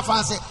stand to that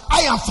and say,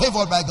 I am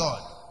favored by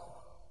God.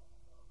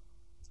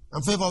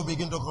 And favor will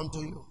begin to come to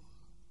you.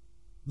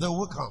 They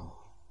will come.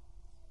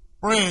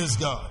 Praise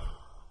God.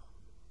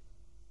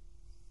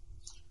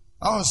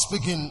 I was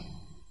speaking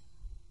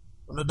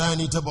on the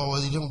dining table. I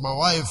was eating with my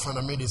wife, and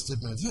I made a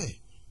statement. Hey,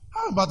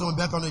 I'm about to go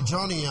back on a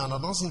journey, and I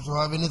don't seem to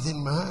have anything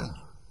in my hand.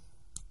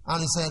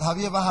 And he said, have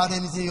you ever had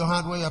anything in your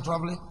hand when you're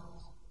traveling?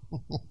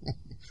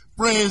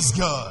 Praise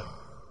God.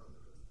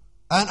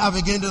 And I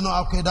began to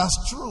know, okay,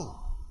 that's true.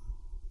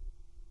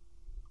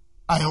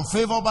 I am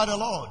favored by the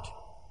Lord.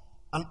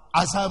 And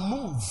as I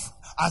move,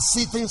 I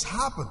see things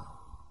happen.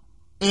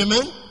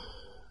 Amen?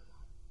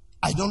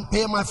 I don't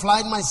pay my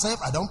flight myself.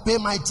 I don't pay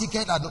my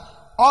ticket.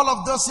 All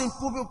of those things,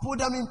 people put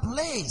them in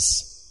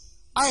place.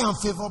 I am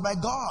favored by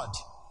God.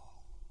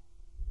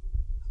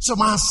 So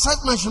my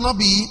assessment should not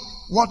be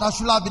what I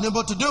should have been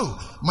able to do.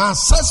 My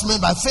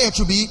assessment by faith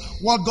should be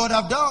what God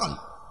have done.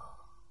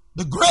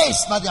 The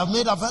grace that He have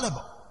made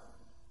available.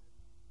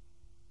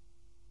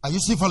 Are you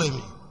still following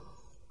me?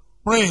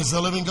 Praise the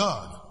living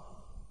God.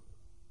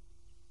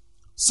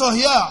 So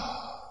here,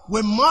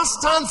 we must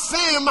stand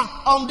firm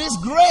on this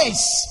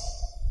grace.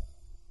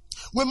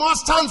 We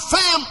must stand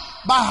firm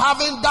by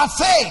having that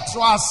faith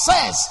to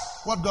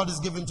assess what God is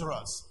giving to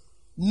us.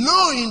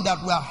 Knowing that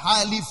we are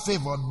highly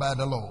favored by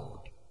the Lord.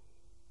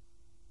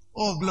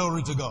 Oh,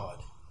 glory to God.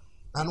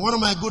 And one of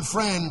my good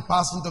friends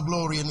passed into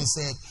glory and he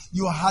said,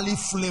 you are highly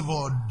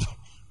flavored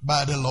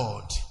by the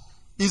Lord.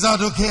 Is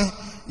that okay?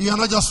 You are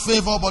not just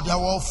favored, but you are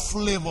all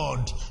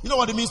flavored. You know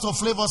what it means to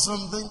flavor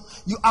something?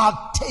 You add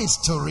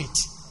taste to it.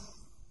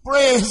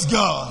 Praise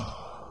God.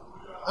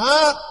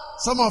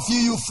 Some of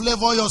you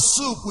flavor your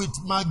soup with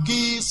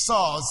Maggi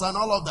sauce and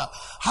all of that.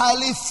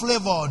 Highly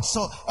flavored.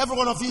 So every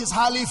one of you is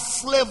highly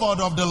flavored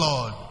of the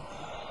Lord.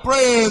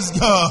 Praise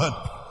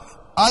God.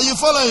 Are you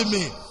following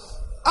me?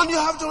 And you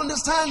have to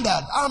understand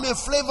that. I'm a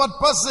flavored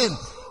person.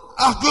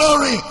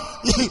 Glory.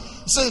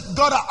 So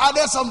God has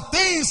added some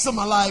things to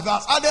my life.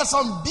 Has added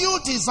some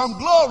beauty, some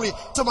glory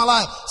to my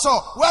life. So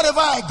wherever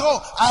I go,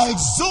 I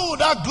exude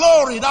that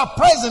glory, that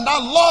presence, that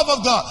love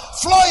of God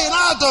flowing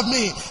out of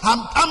me.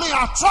 I'm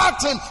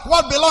attracting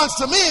what belongs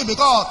to me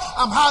because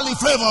I'm highly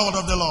flavored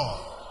of the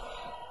Lord.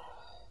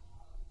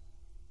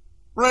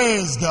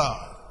 Praise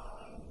God.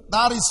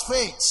 That is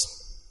faith.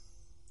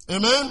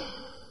 Amen.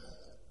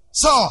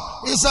 So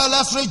he said,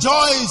 let's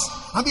rejoice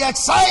and be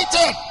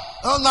excited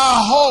on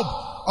our hope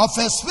of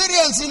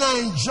experiencing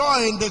and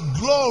enjoying the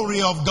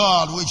glory of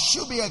God. We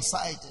should be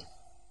excited.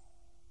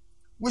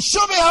 We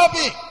should be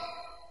happy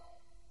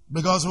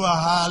because we are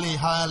highly,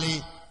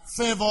 highly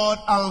favored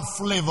and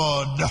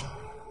flavored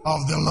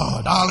of the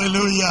Lord.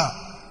 Hallelujah.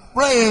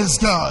 Praise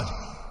God.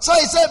 So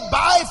he said,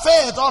 by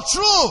faith or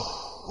true.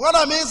 What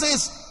I mean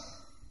is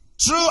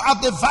true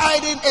at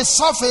dividing a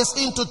surface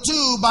into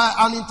two by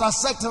an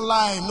intersecting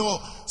line. No.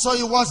 So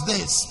you watch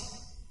this.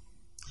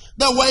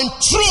 They went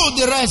through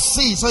the Red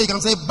Sea. So you can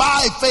say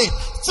by faith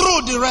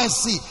through the Red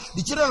Sea.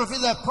 The children of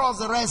Israel crossed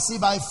the Red Sea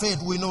by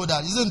faith. We know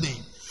that, isn't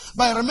it?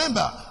 But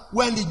remember,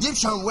 when the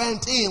Egyptians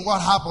went in,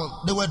 what happened?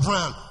 They were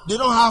drowned. They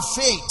don't have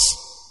faith.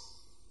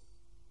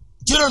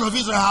 Children of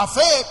Israel have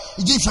faith.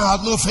 Egyptians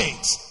have no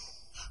faith.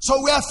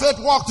 So where faith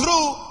walked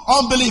through,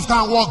 unbelief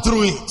can't walk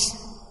through it.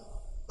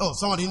 Oh,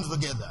 somebody needs to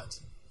get that.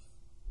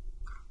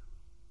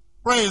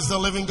 Praise the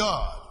living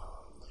God.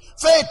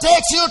 Faith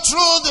takes you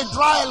through the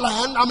dry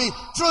land.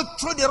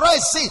 Through the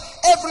Red Sea.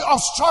 Every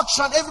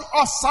obstruction, every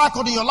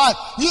obstacle in your life,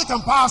 you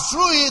can pass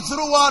through it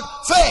through what?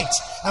 Faith.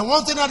 And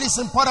one thing that is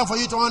important for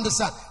you to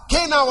understand,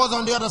 Canaan was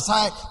on the other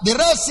side. The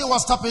Red Sea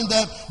was stopping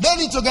them. They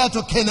need to get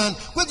to Canaan,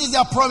 which is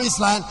their promised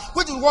land,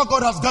 which is what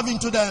God has given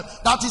to them.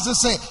 That is to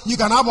say, you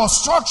can have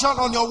obstruction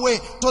on your way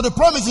to the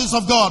promises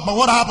of God. But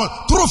what happened?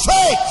 Through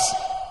faith,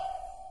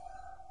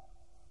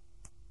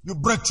 you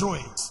break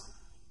through it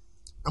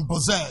and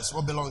possess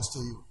what belongs to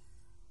you.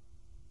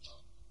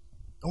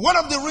 And one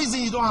of the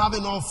reasons you don't have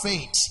enough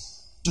faith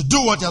to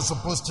do what you're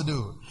supposed to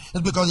do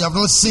is because you have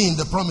not seen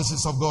the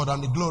promises of God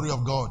and the glory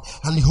of God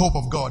and the hope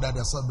of God that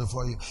are set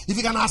before you. If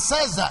you can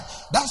assess that,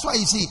 that's why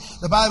you see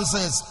the Bible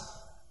says,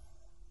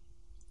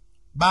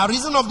 by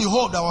reason of the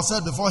hope that was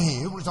set before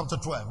him, Hebrews chapter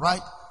 12,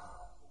 right?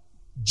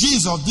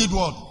 Jesus did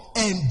what?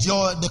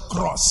 Enjoy the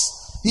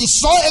cross. He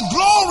saw a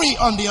glory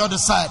on the other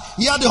side.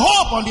 He had the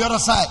hope on the other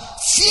side.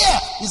 Fear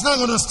is not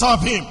going to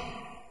stop him.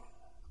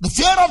 The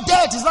fear of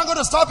death is not going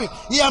to stop him.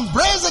 He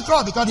embraced the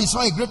cross because he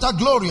saw a greater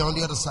glory on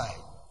the other side.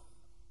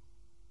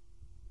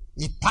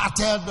 He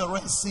parted the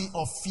Red Sea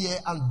of fear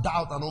and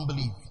doubt and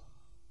unbelief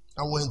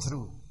and went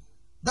through.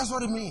 That's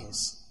what it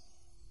means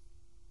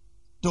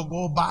to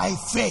go by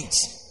faith.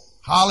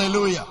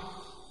 Hallelujah.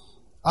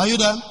 Are you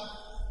there?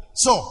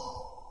 So,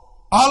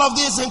 all of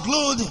these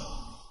include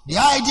the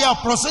idea of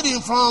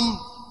proceeding from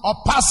or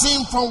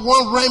passing from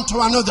one realm to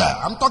another.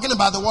 I'm talking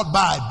about the word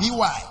by,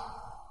 B-Y.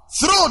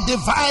 Through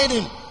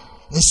dividing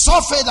a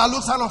surface that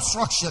looks an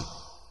obstruction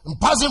and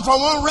passing from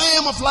one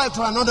realm of life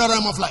to another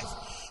realm of life.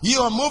 You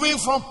are moving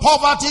from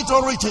poverty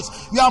to riches.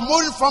 You are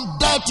moving from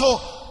debt to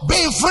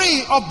being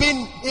free or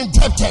being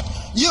indebted.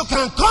 You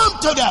can come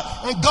to that,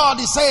 and God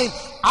is saying,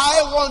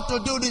 I want to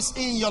do this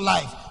in your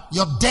life.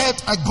 Your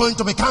debt are going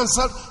to be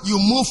cancelled. You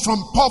move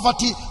from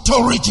poverty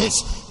to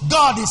riches.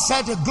 God is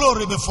set a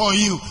glory before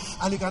you,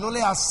 and you can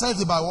only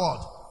access it by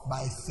what?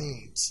 By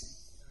faith.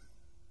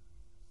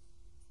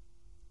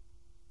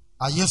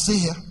 Are you still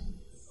here?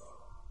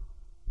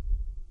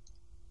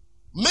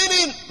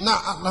 Meaning,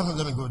 now let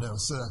me go down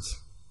so that.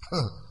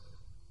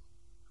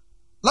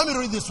 Let me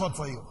read this word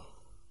for you.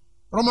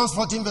 Romans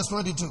 14 verse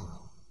 22.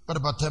 Got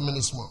about 10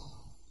 minutes more.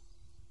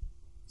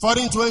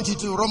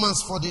 14:22.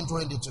 Romans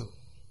 14:22.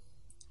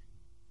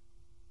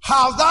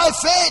 Have thy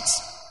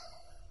faith,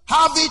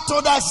 have it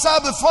to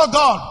thyself before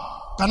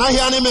God. Can I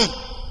hear an amen?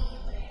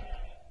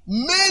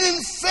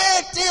 Meaning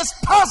faith is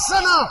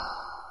personal.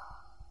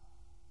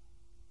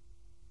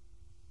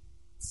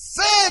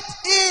 Faith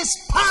is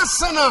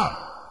personal.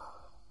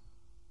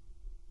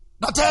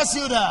 That tells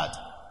you that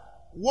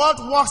what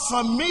works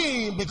for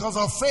me because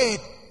of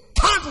faith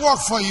can't work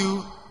for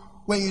you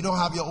when you don't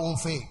have your own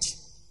faith.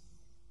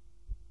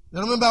 You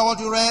remember what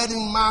you read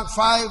in Mark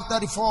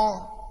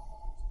 5:34?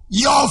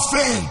 Your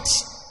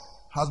faith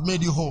has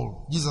made you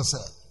whole, Jesus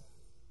said.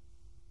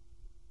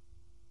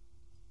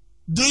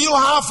 Do you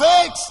have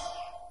faith?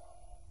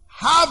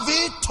 Have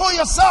it to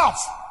yourself.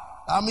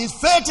 That means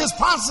faith is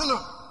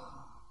personal.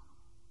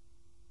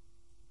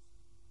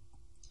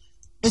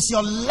 It's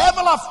your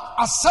level of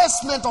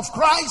assessment of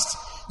Christ,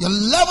 your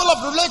level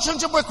of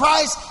relationship with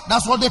Christ.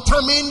 That's what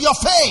determines your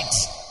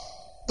faith.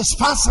 It's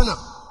personal.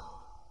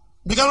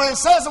 Because when I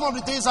say some of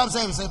the things I'm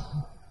saying, we say,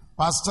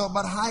 Pastor,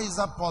 but how is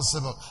that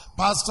possible?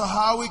 Pastor,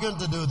 how are we going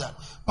to do that?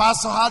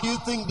 Pastor, how do you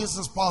think this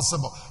is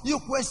possible? You're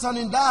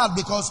questioning that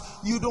because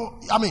you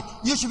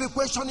should be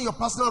questioning your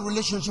personal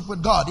relationship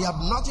with God. You have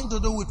nothing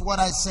to do with what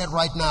I said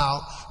right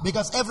now,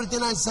 because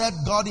everything I said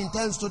God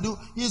intends to do,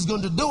 He's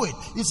going to do it.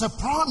 It's a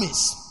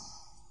promise.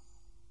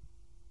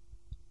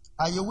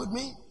 Are you with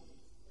me?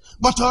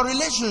 But your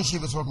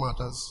relationship is what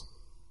matters.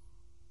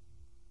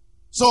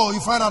 So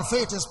you find out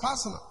faith is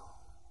personal.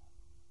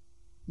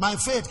 My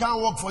faith can't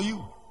work for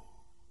you.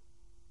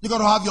 You got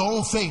to have your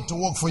own faith to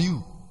work for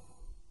you.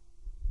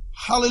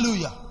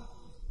 Hallelujah.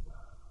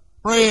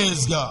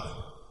 Praise God.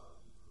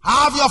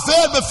 Have your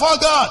faith before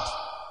God.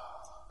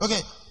 Okay,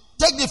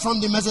 take this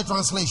from the Message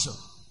translation.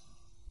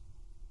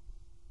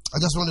 I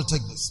just want to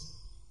take this.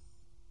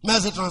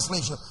 Message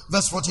translation,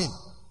 verse 14.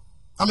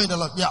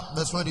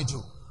 Verse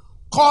 22.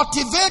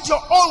 Cultivate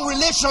your own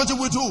relationship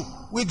with who?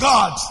 With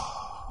God.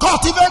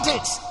 Cultivate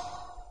it.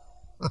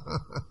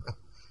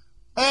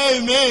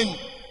 Amen.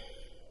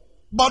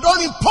 But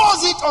don't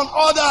impose it on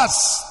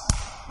others.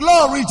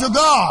 Glory to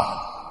God.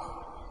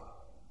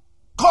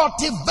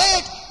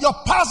 Cultivate your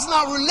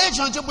personal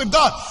relationship with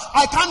God.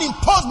 I can't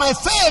impose my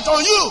faith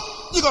on you.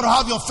 You got to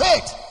have your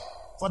faith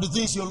for the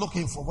things you're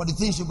looking for the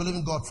things you believe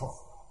in God for.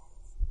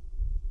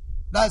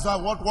 That's why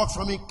what works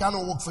for me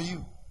cannot work for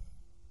you,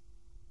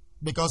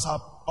 because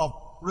of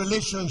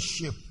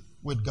relationship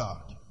with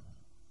God.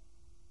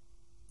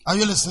 Are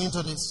you listening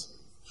to this?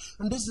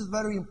 And this is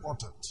very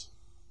important,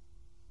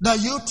 that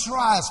you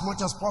try as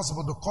much as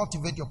possible to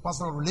cultivate your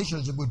personal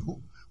relationship with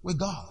who? With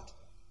God.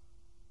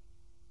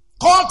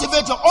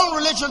 Cultivate your own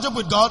relationship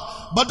with God,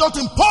 but don't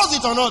impose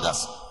it on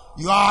others.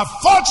 You are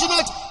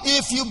fortunate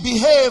if you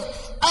behave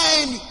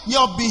and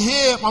your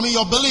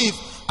belief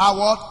are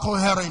what?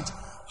 Coherent.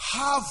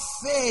 Have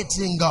faith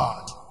in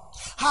God.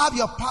 Have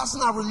your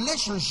personal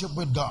relationship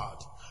with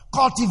God.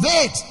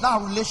 Cultivate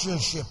that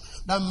relationship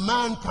that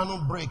man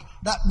cannot break.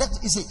 That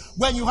you see,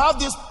 when you have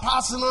this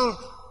personal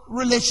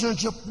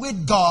relationship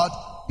with God,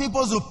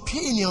 people's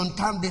opinion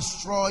can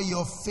destroy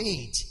your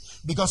faith,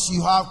 because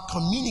you have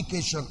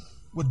communication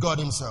with God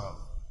Himself.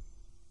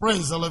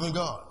 Praise the living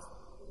God.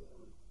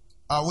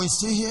 Are we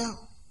still here?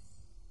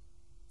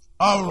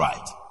 All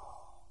right.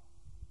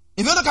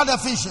 If you look at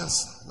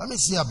Ephesians, let me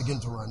see, I begin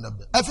to round up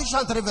there.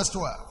 Ephesians 3 verse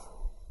 12.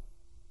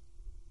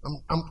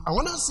 I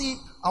want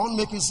to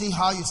make you see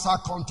how you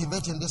start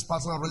cultivating this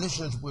personal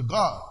relationship with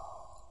God.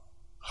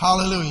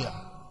 Hallelujah.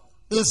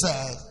 It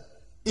said,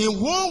 in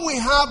whom we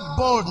have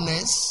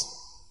boldness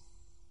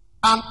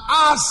and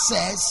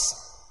access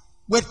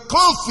with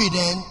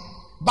confidence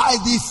by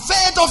the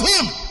faith of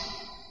Him.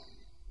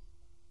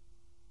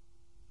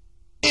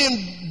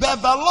 In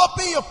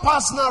developing your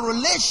personal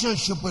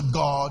relationship with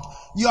God,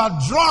 you are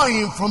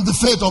drawing from the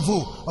faith of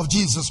who? Of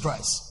Jesus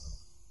Christ.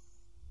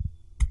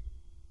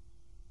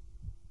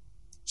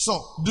 So,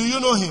 do you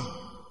know Him?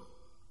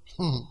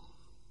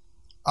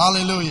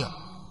 Hallelujah.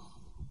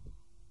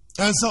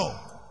 And so,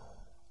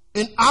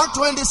 in Acts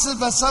 26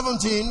 verse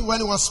 17, when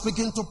He was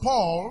speaking to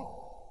Paul,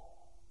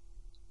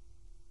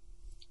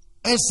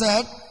 He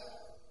said,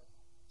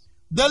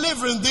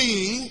 delivering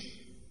thee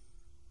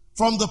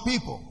from the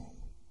people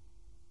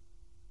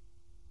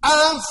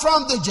and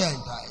from the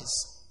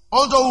Gentiles,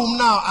 unto whom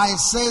now I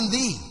send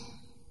thee,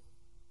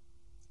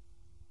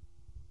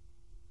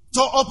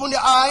 to open their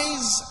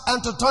eyes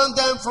and to turn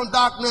them from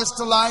darkness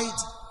to light,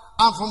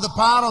 and from the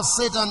power of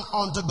Satan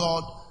unto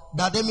God,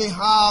 that they may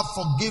have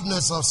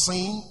forgiveness of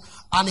sin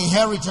and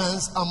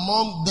inheritance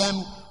among them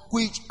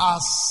which are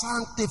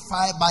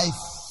sanctified by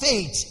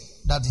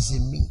faith that is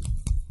in me.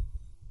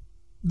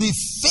 The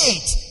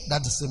faith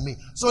that is in me.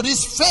 So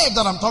this faith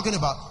that I'm talking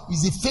about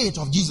is the faith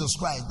of Jesus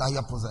Christ that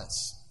you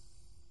possess.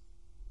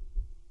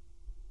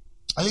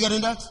 Are you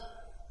getting that?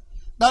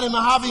 That He may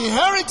have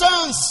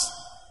inheritance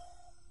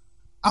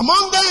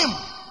among them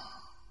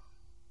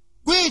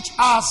which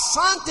are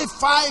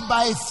sanctified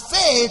by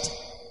faith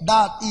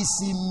that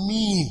is in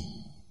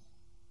me.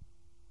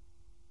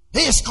 He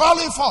is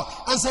calling for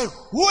and saying,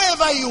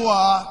 whoever you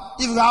are,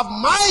 if you have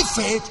my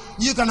faith,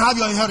 you can have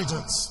your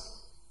inheritance.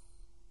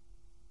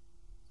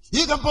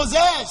 You can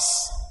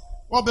possess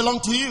what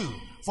belongs to you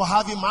for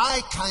having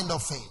my kind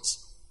of faith.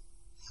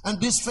 And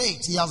this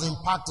faith he has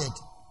impacted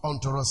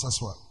unto us as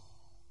well.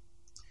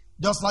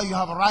 Just like you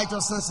have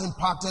righteousness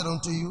impacted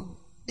unto you,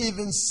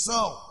 even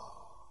so,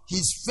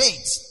 his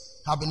faith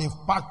have been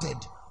impacted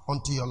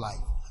unto your life.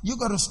 You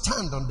got to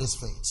stand on this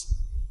faith.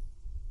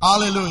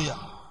 Hallelujah.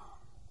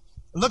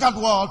 Look at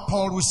what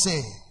Paul will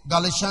say.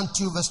 Galatians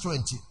 2 verse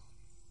 20.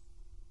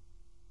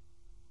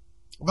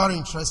 Very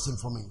interesting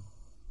for me.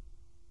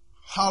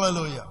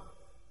 Hallelujah.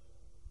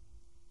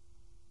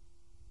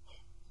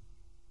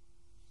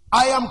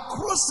 I am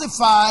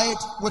crucified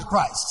with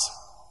Christ.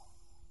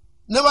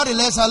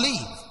 Nevertheless I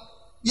live,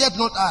 yet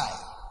not I,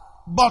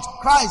 but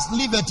Christ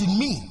liveth in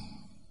me.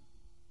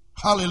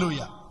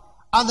 Hallelujah.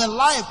 And the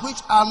life which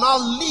I now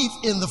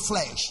live in the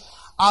flesh,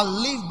 I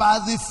live by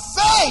the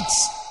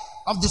faith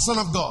of the Son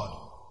of God,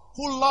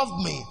 who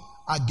loved me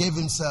and gave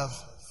himself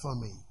for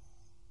me.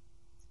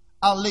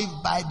 I live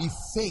by the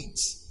faith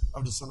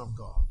of the Son of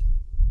God.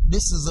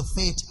 This is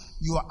the faith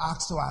you are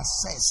asked to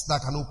access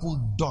that can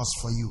open doors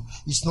for you.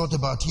 It's not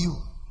about you.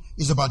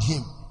 It's about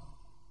him.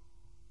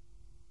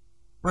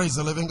 Praise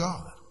the living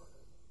God.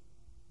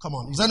 Come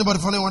on. Is anybody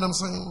following what I'm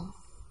saying?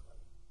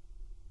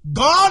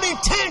 God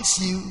intends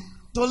you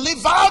to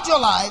live out your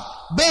life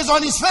based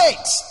on his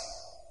faith.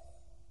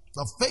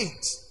 The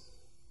faith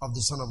of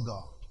the Son of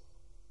God.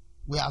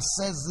 We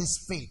access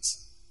this faith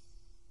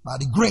by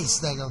the grace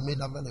that you have made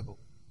available.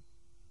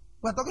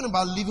 We're talking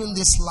about living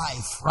this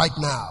life right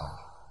now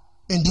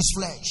in this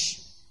flesh.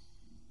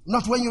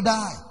 Not when you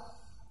die.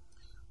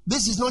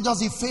 This is not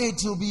just the faith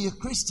to be a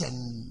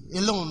Christian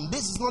alone.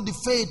 This is not the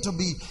faith to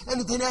be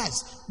anything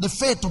else. The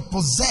faith to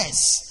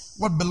possess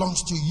what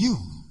belongs to you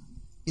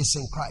is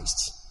in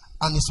Christ.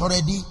 And it's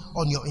already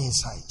on your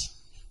inside.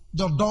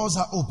 The doors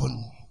are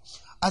open.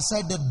 I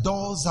said the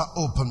doors are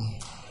open.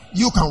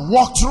 You can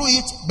walk through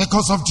it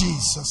because of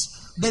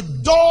Jesus. The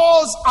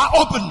doors are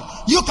open.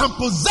 You can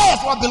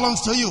possess what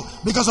belongs to you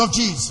because of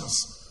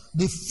Jesus.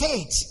 The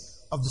faith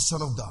of the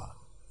Son of God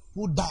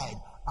who died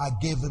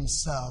and gave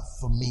himself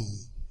for me.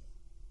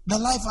 The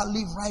life I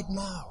live right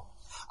now,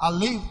 I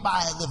live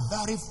by the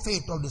very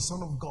faith of the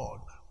Son of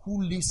God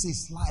who lives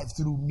his life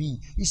through me.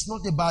 It's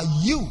not about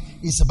you,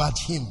 it's about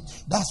him.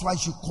 That's why you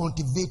should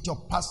cultivate your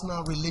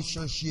personal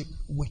relationship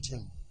with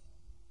him.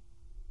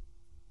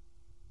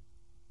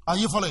 Are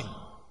you following?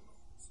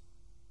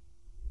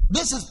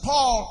 This is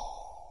Paul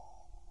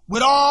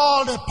with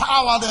all the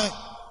power,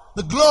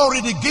 the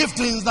glory, the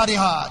giftings that he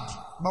had.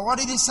 But what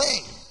did he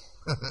say?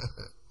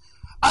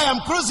 I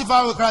am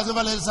crucified with Christ,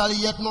 nevertheless I live,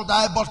 yet not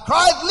I, but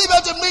Christ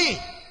liveth in me.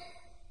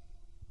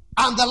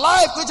 And the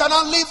life which I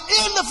now live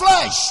in the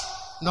flesh,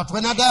 not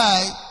when I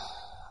die,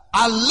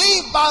 I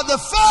live by the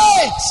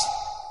faith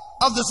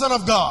of the Son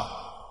of God,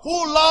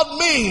 who loved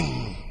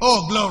me,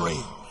 oh glory,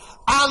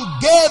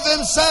 and gave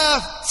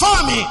himself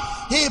for me.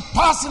 He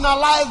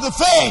personalized the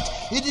faith.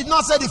 He did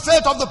not say the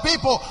faith of the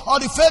people or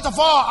the faith of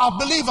all our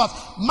believers.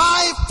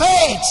 My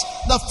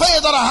faith, the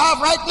faith that I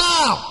have right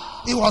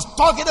now, he was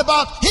talking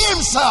about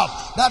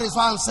himself. That is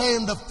why I'm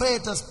saying the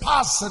faith is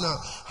personal.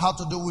 How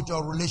to do with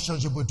your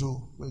relationship with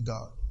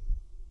God.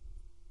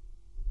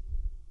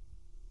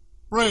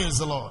 Praise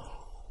the Lord.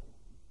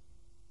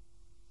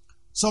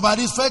 So by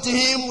this faith in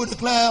him, we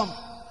declare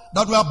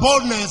that we have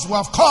boldness, we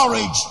have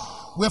courage,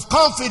 we have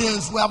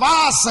confidence, we have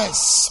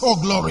access,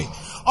 oh glory,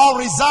 all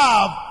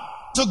reserved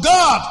to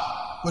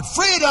God with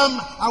freedom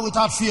and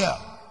without fear.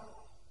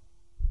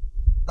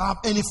 Don't have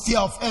any fear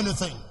of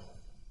anything.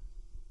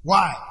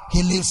 Why?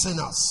 He lives in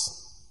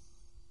us.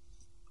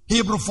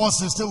 Hebrew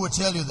 4:16 will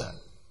tell you that.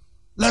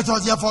 Let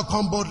us therefore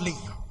come boldly,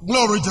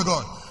 glory to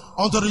God,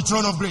 unto the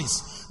throne of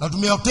grace, that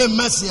we may obtain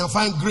mercy and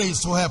find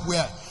grace to help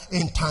where?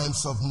 In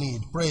times of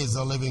need. Praise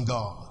the living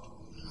God.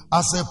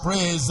 I say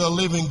praise the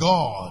living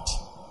God.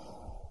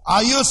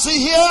 Are you see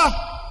here?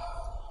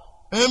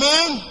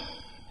 Amen.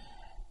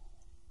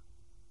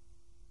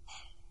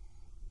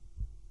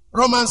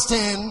 Romans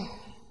 10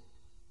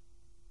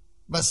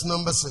 verse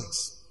number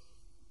 6.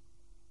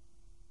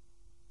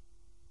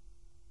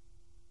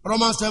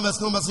 Romans 10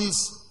 verse number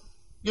 6.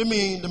 Give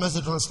me the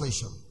Message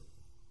translation.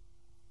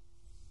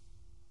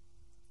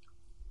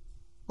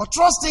 But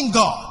trusting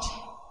God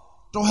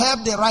to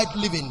help the right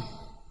living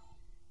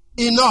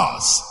in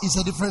us is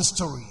a different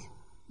story.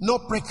 No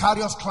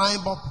precarious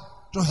climb up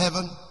to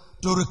heaven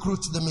to recruit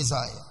the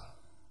Messiah.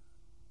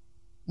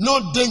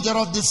 No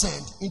dangerous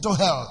descent into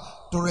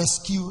hell to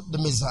rescue the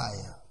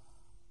Messiah.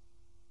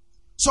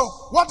 So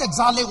what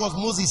exactly was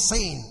Moses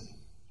saying?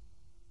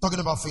 Talking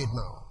about faith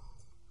now.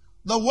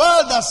 The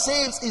word that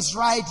saves is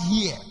right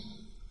here.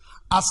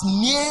 As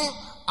near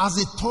as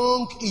a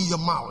tongue in your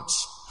mouth,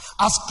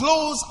 as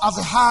close as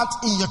a heart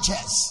in your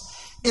chest,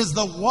 is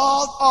the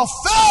word of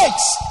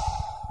faith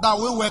that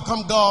will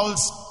welcome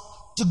girls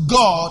to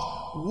God,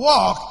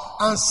 walk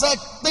and set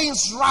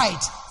things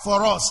right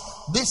for us.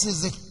 This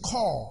is the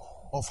core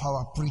of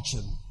our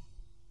preaching.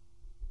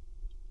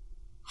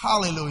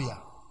 Hallelujah.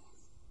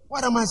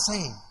 What am I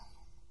saying?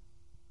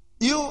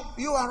 You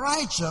are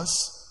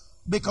righteous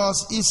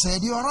because he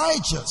said you are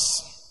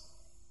righteous.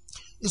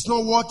 It's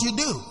not what you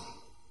do.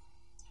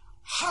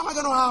 How am I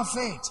going to have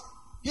faith?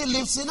 He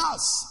lives in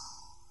us.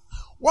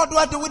 What do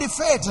I do with the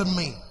faith in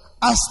me?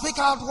 I speak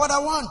out what I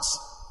want.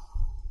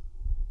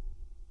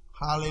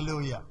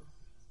 Hallelujah.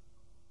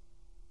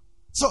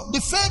 So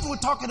the faith we're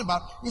talking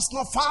about is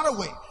not far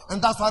away.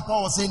 And that's why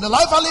Paul was saying, the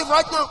life I live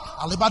right now,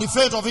 I live by the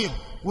faith of him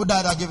who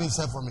died and gave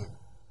himself for me.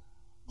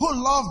 Who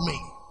loved me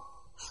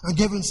and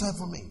gave himself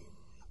for me.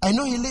 I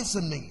know he lives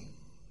in me.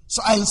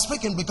 So I am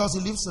speaking because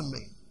he lives in me.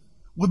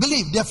 We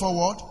believe, therefore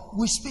what?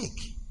 We speak.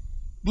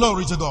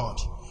 Glory to God.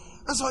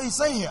 And so he's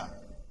saying here,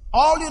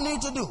 all you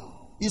need to do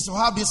is to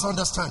have this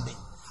understanding.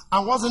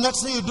 And what's the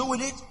next thing you do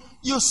with it?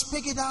 You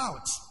speak it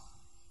out.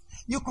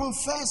 You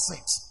confess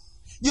it.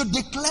 You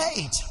declare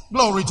it.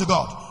 Glory to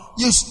God.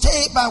 You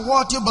stay by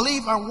what you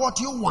believe and what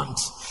you want.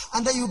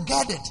 And then you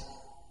get it.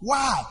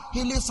 Why?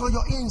 He lives on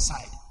your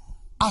inside.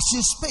 As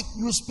you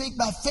speak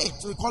by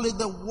faith. We call it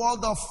the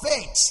word of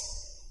faith.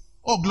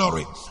 Oh,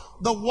 glory.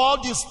 The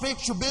word you speak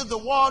should be the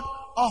word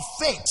of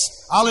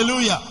faith.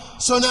 Hallelujah.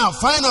 So now,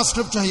 final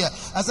scripture here.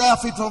 Isaiah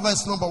 54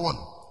 verse number 1.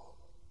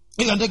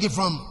 You can take it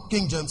from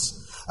King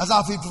James.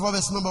 Isaiah 54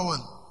 verse number 1.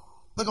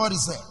 Look at what he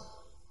said.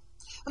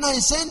 And now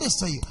he's saying this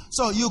to you.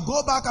 So you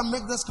go back and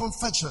make this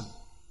confession.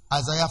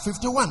 Isaiah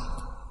 51.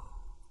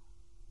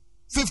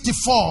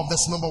 54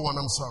 verse number 1.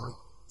 I'm sorry.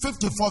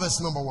 54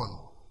 verse number 1.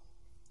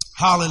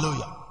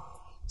 Hallelujah.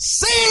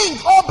 Sing,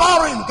 O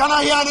barren. Can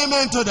I hear an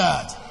amen to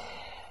that?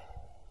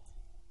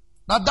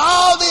 That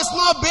thou didst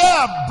not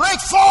bear, break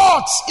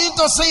forth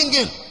into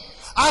singing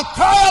and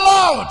cry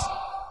aloud.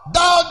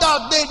 Thou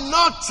that did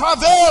not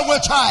travail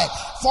with child,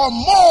 for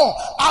more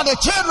are the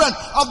children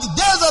of the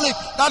desolate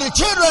than the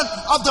children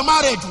of the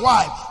married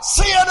wife.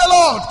 Say the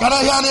Lord. Can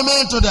I hear an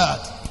amen to that?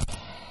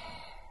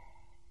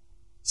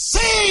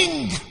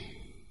 Sing.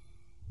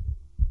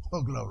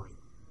 Oh, glory.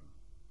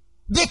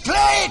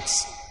 Declare it.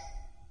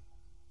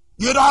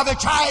 You don't have a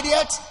child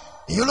yet?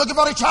 You're looking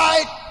for a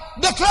child?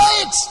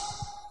 Declare it.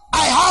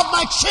 I have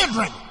my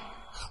children.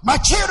 My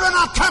children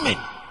are coming.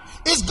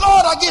 It's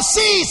God that gives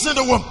seeds in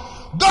the womb.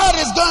 God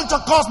is going to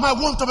cause my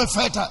womb to be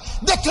fertile.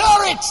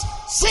 Declare it.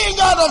 Sing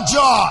out of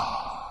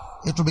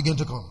joy. It will begin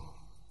to come.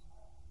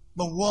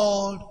 The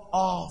word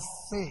of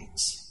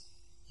faith.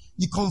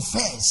 You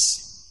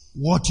confess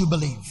what you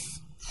believe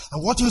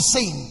and what you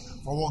sing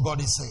for what God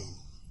is saying.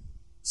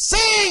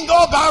 Sing,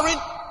 O barren,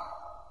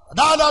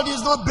 thou that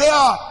is not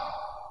bear.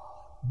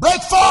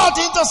 Break forth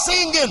into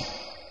singing.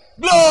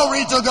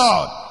 Glory to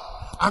God.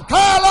 And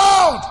cry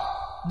aloud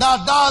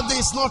that thou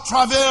didst not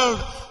travail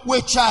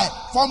with child.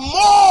 For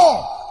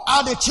more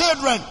are the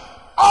children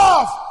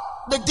of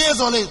the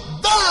desolate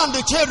than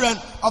the children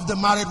of the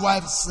married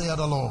wife, saith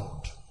the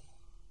Lord.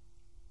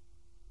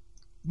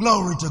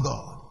 Glory to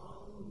God.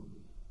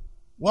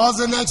 What's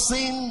the next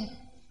thing?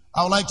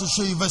 I would like to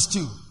show you verse 2.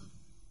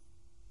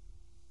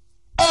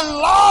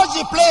 Enlarge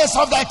the place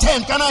of thy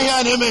tent. Can I hear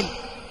an amen?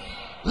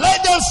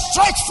 Let them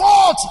stretch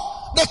forth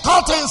the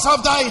curtains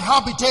of thy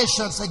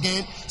habitations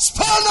again.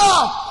 Span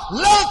out,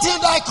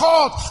 lengthen thy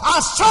cord,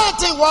 and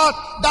strengthen what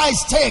thy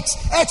stakes.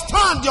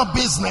 Expand your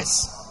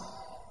business.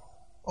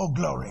 Oh,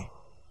 glory.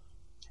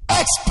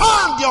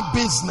 Expand your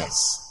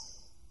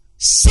business.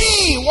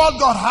 See what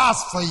God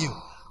has for you.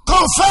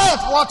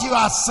 Confess what you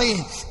are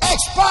saying.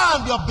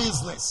 Expand your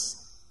business.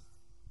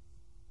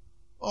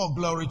 Oh,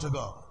 glory to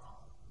God.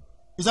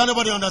 Is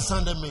anybody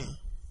understanding me?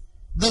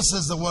 This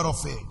is the word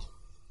of faith.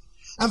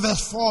 And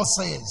verse 4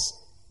 says,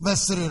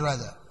 verse 3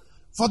 rather,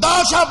 for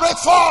thou shalt break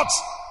forth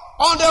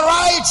on the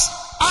right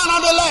and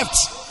on the left,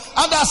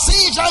 and the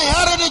sea shall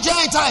inherit the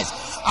Gentiles,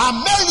 and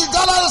make the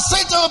daughter of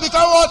Satan will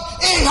become what?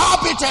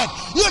 Inhabited.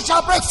 You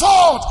shall break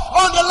forth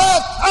on the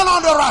left and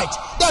on the right.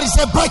 There is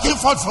a breaking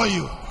forth for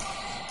you.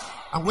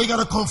 And we're going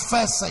to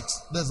confess it.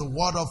 There's a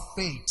word of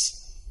faith.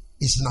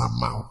 It's in our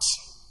mouth.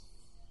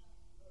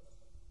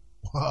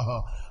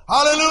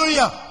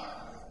 Hallelujah.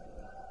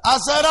 I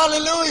said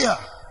hallelujah.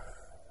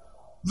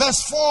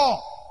 Verse 4.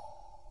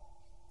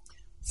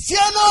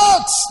 Fear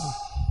not.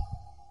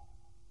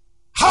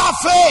 Have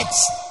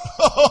faith.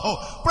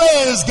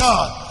 Praise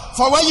God.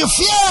 For when you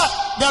fear,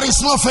 there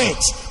is no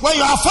faith. When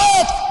you have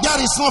faith,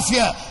 there is no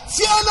fear.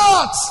 Fear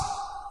not.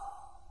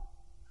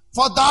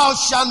 For thou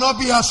shalt not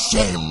be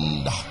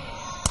ashamed.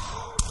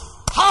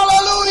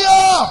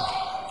 Hallelujah.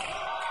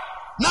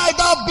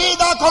 Neither be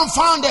thou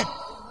confounded.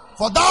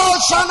 For thou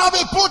shalt not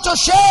be put to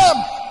shame.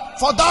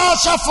 For thou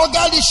shalt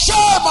forget the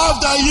shame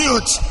of thy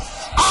youth.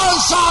 I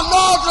shall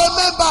not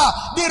remember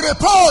the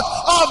report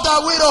of thy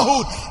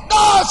widowhood.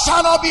 Thou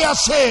shalt not be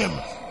ashamed.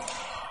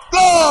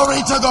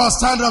 Glory to God.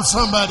 Stand up,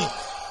 somebody.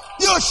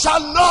 You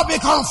shall not be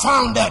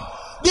confounded.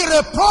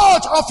 The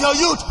report of your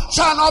youth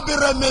shall not be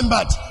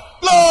remembered.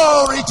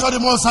 Glory to the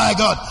Most High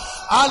God.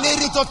 I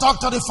need you to talk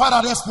to the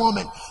Father this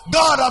moment.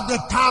 God have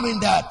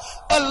determined that.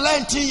 And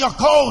lengthen your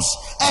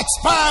course.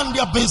 Expand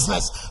your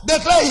business.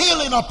 Declare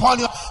healing upon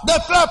you.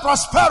 Declare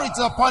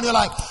prosperity upon your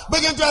life.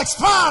 Begin to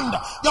expand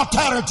your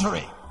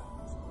territory.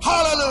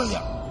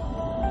 Hallelujah.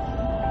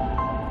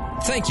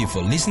 Thank you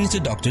for listening to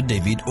Dr.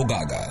 David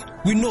Ogaga.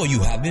 We know you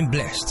have been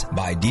blessed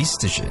by this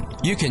station.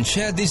 You can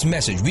share this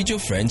message with your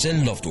friends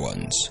and loved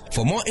ones.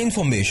 For more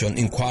information,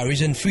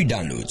 inquiries, and free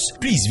downloads,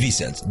 please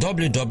visit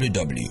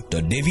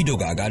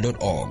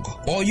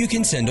www.davidogaga.org, or you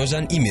can send us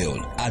an email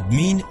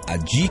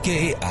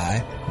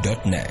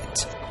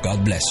admin@gkai.net.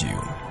 God bless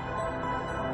you.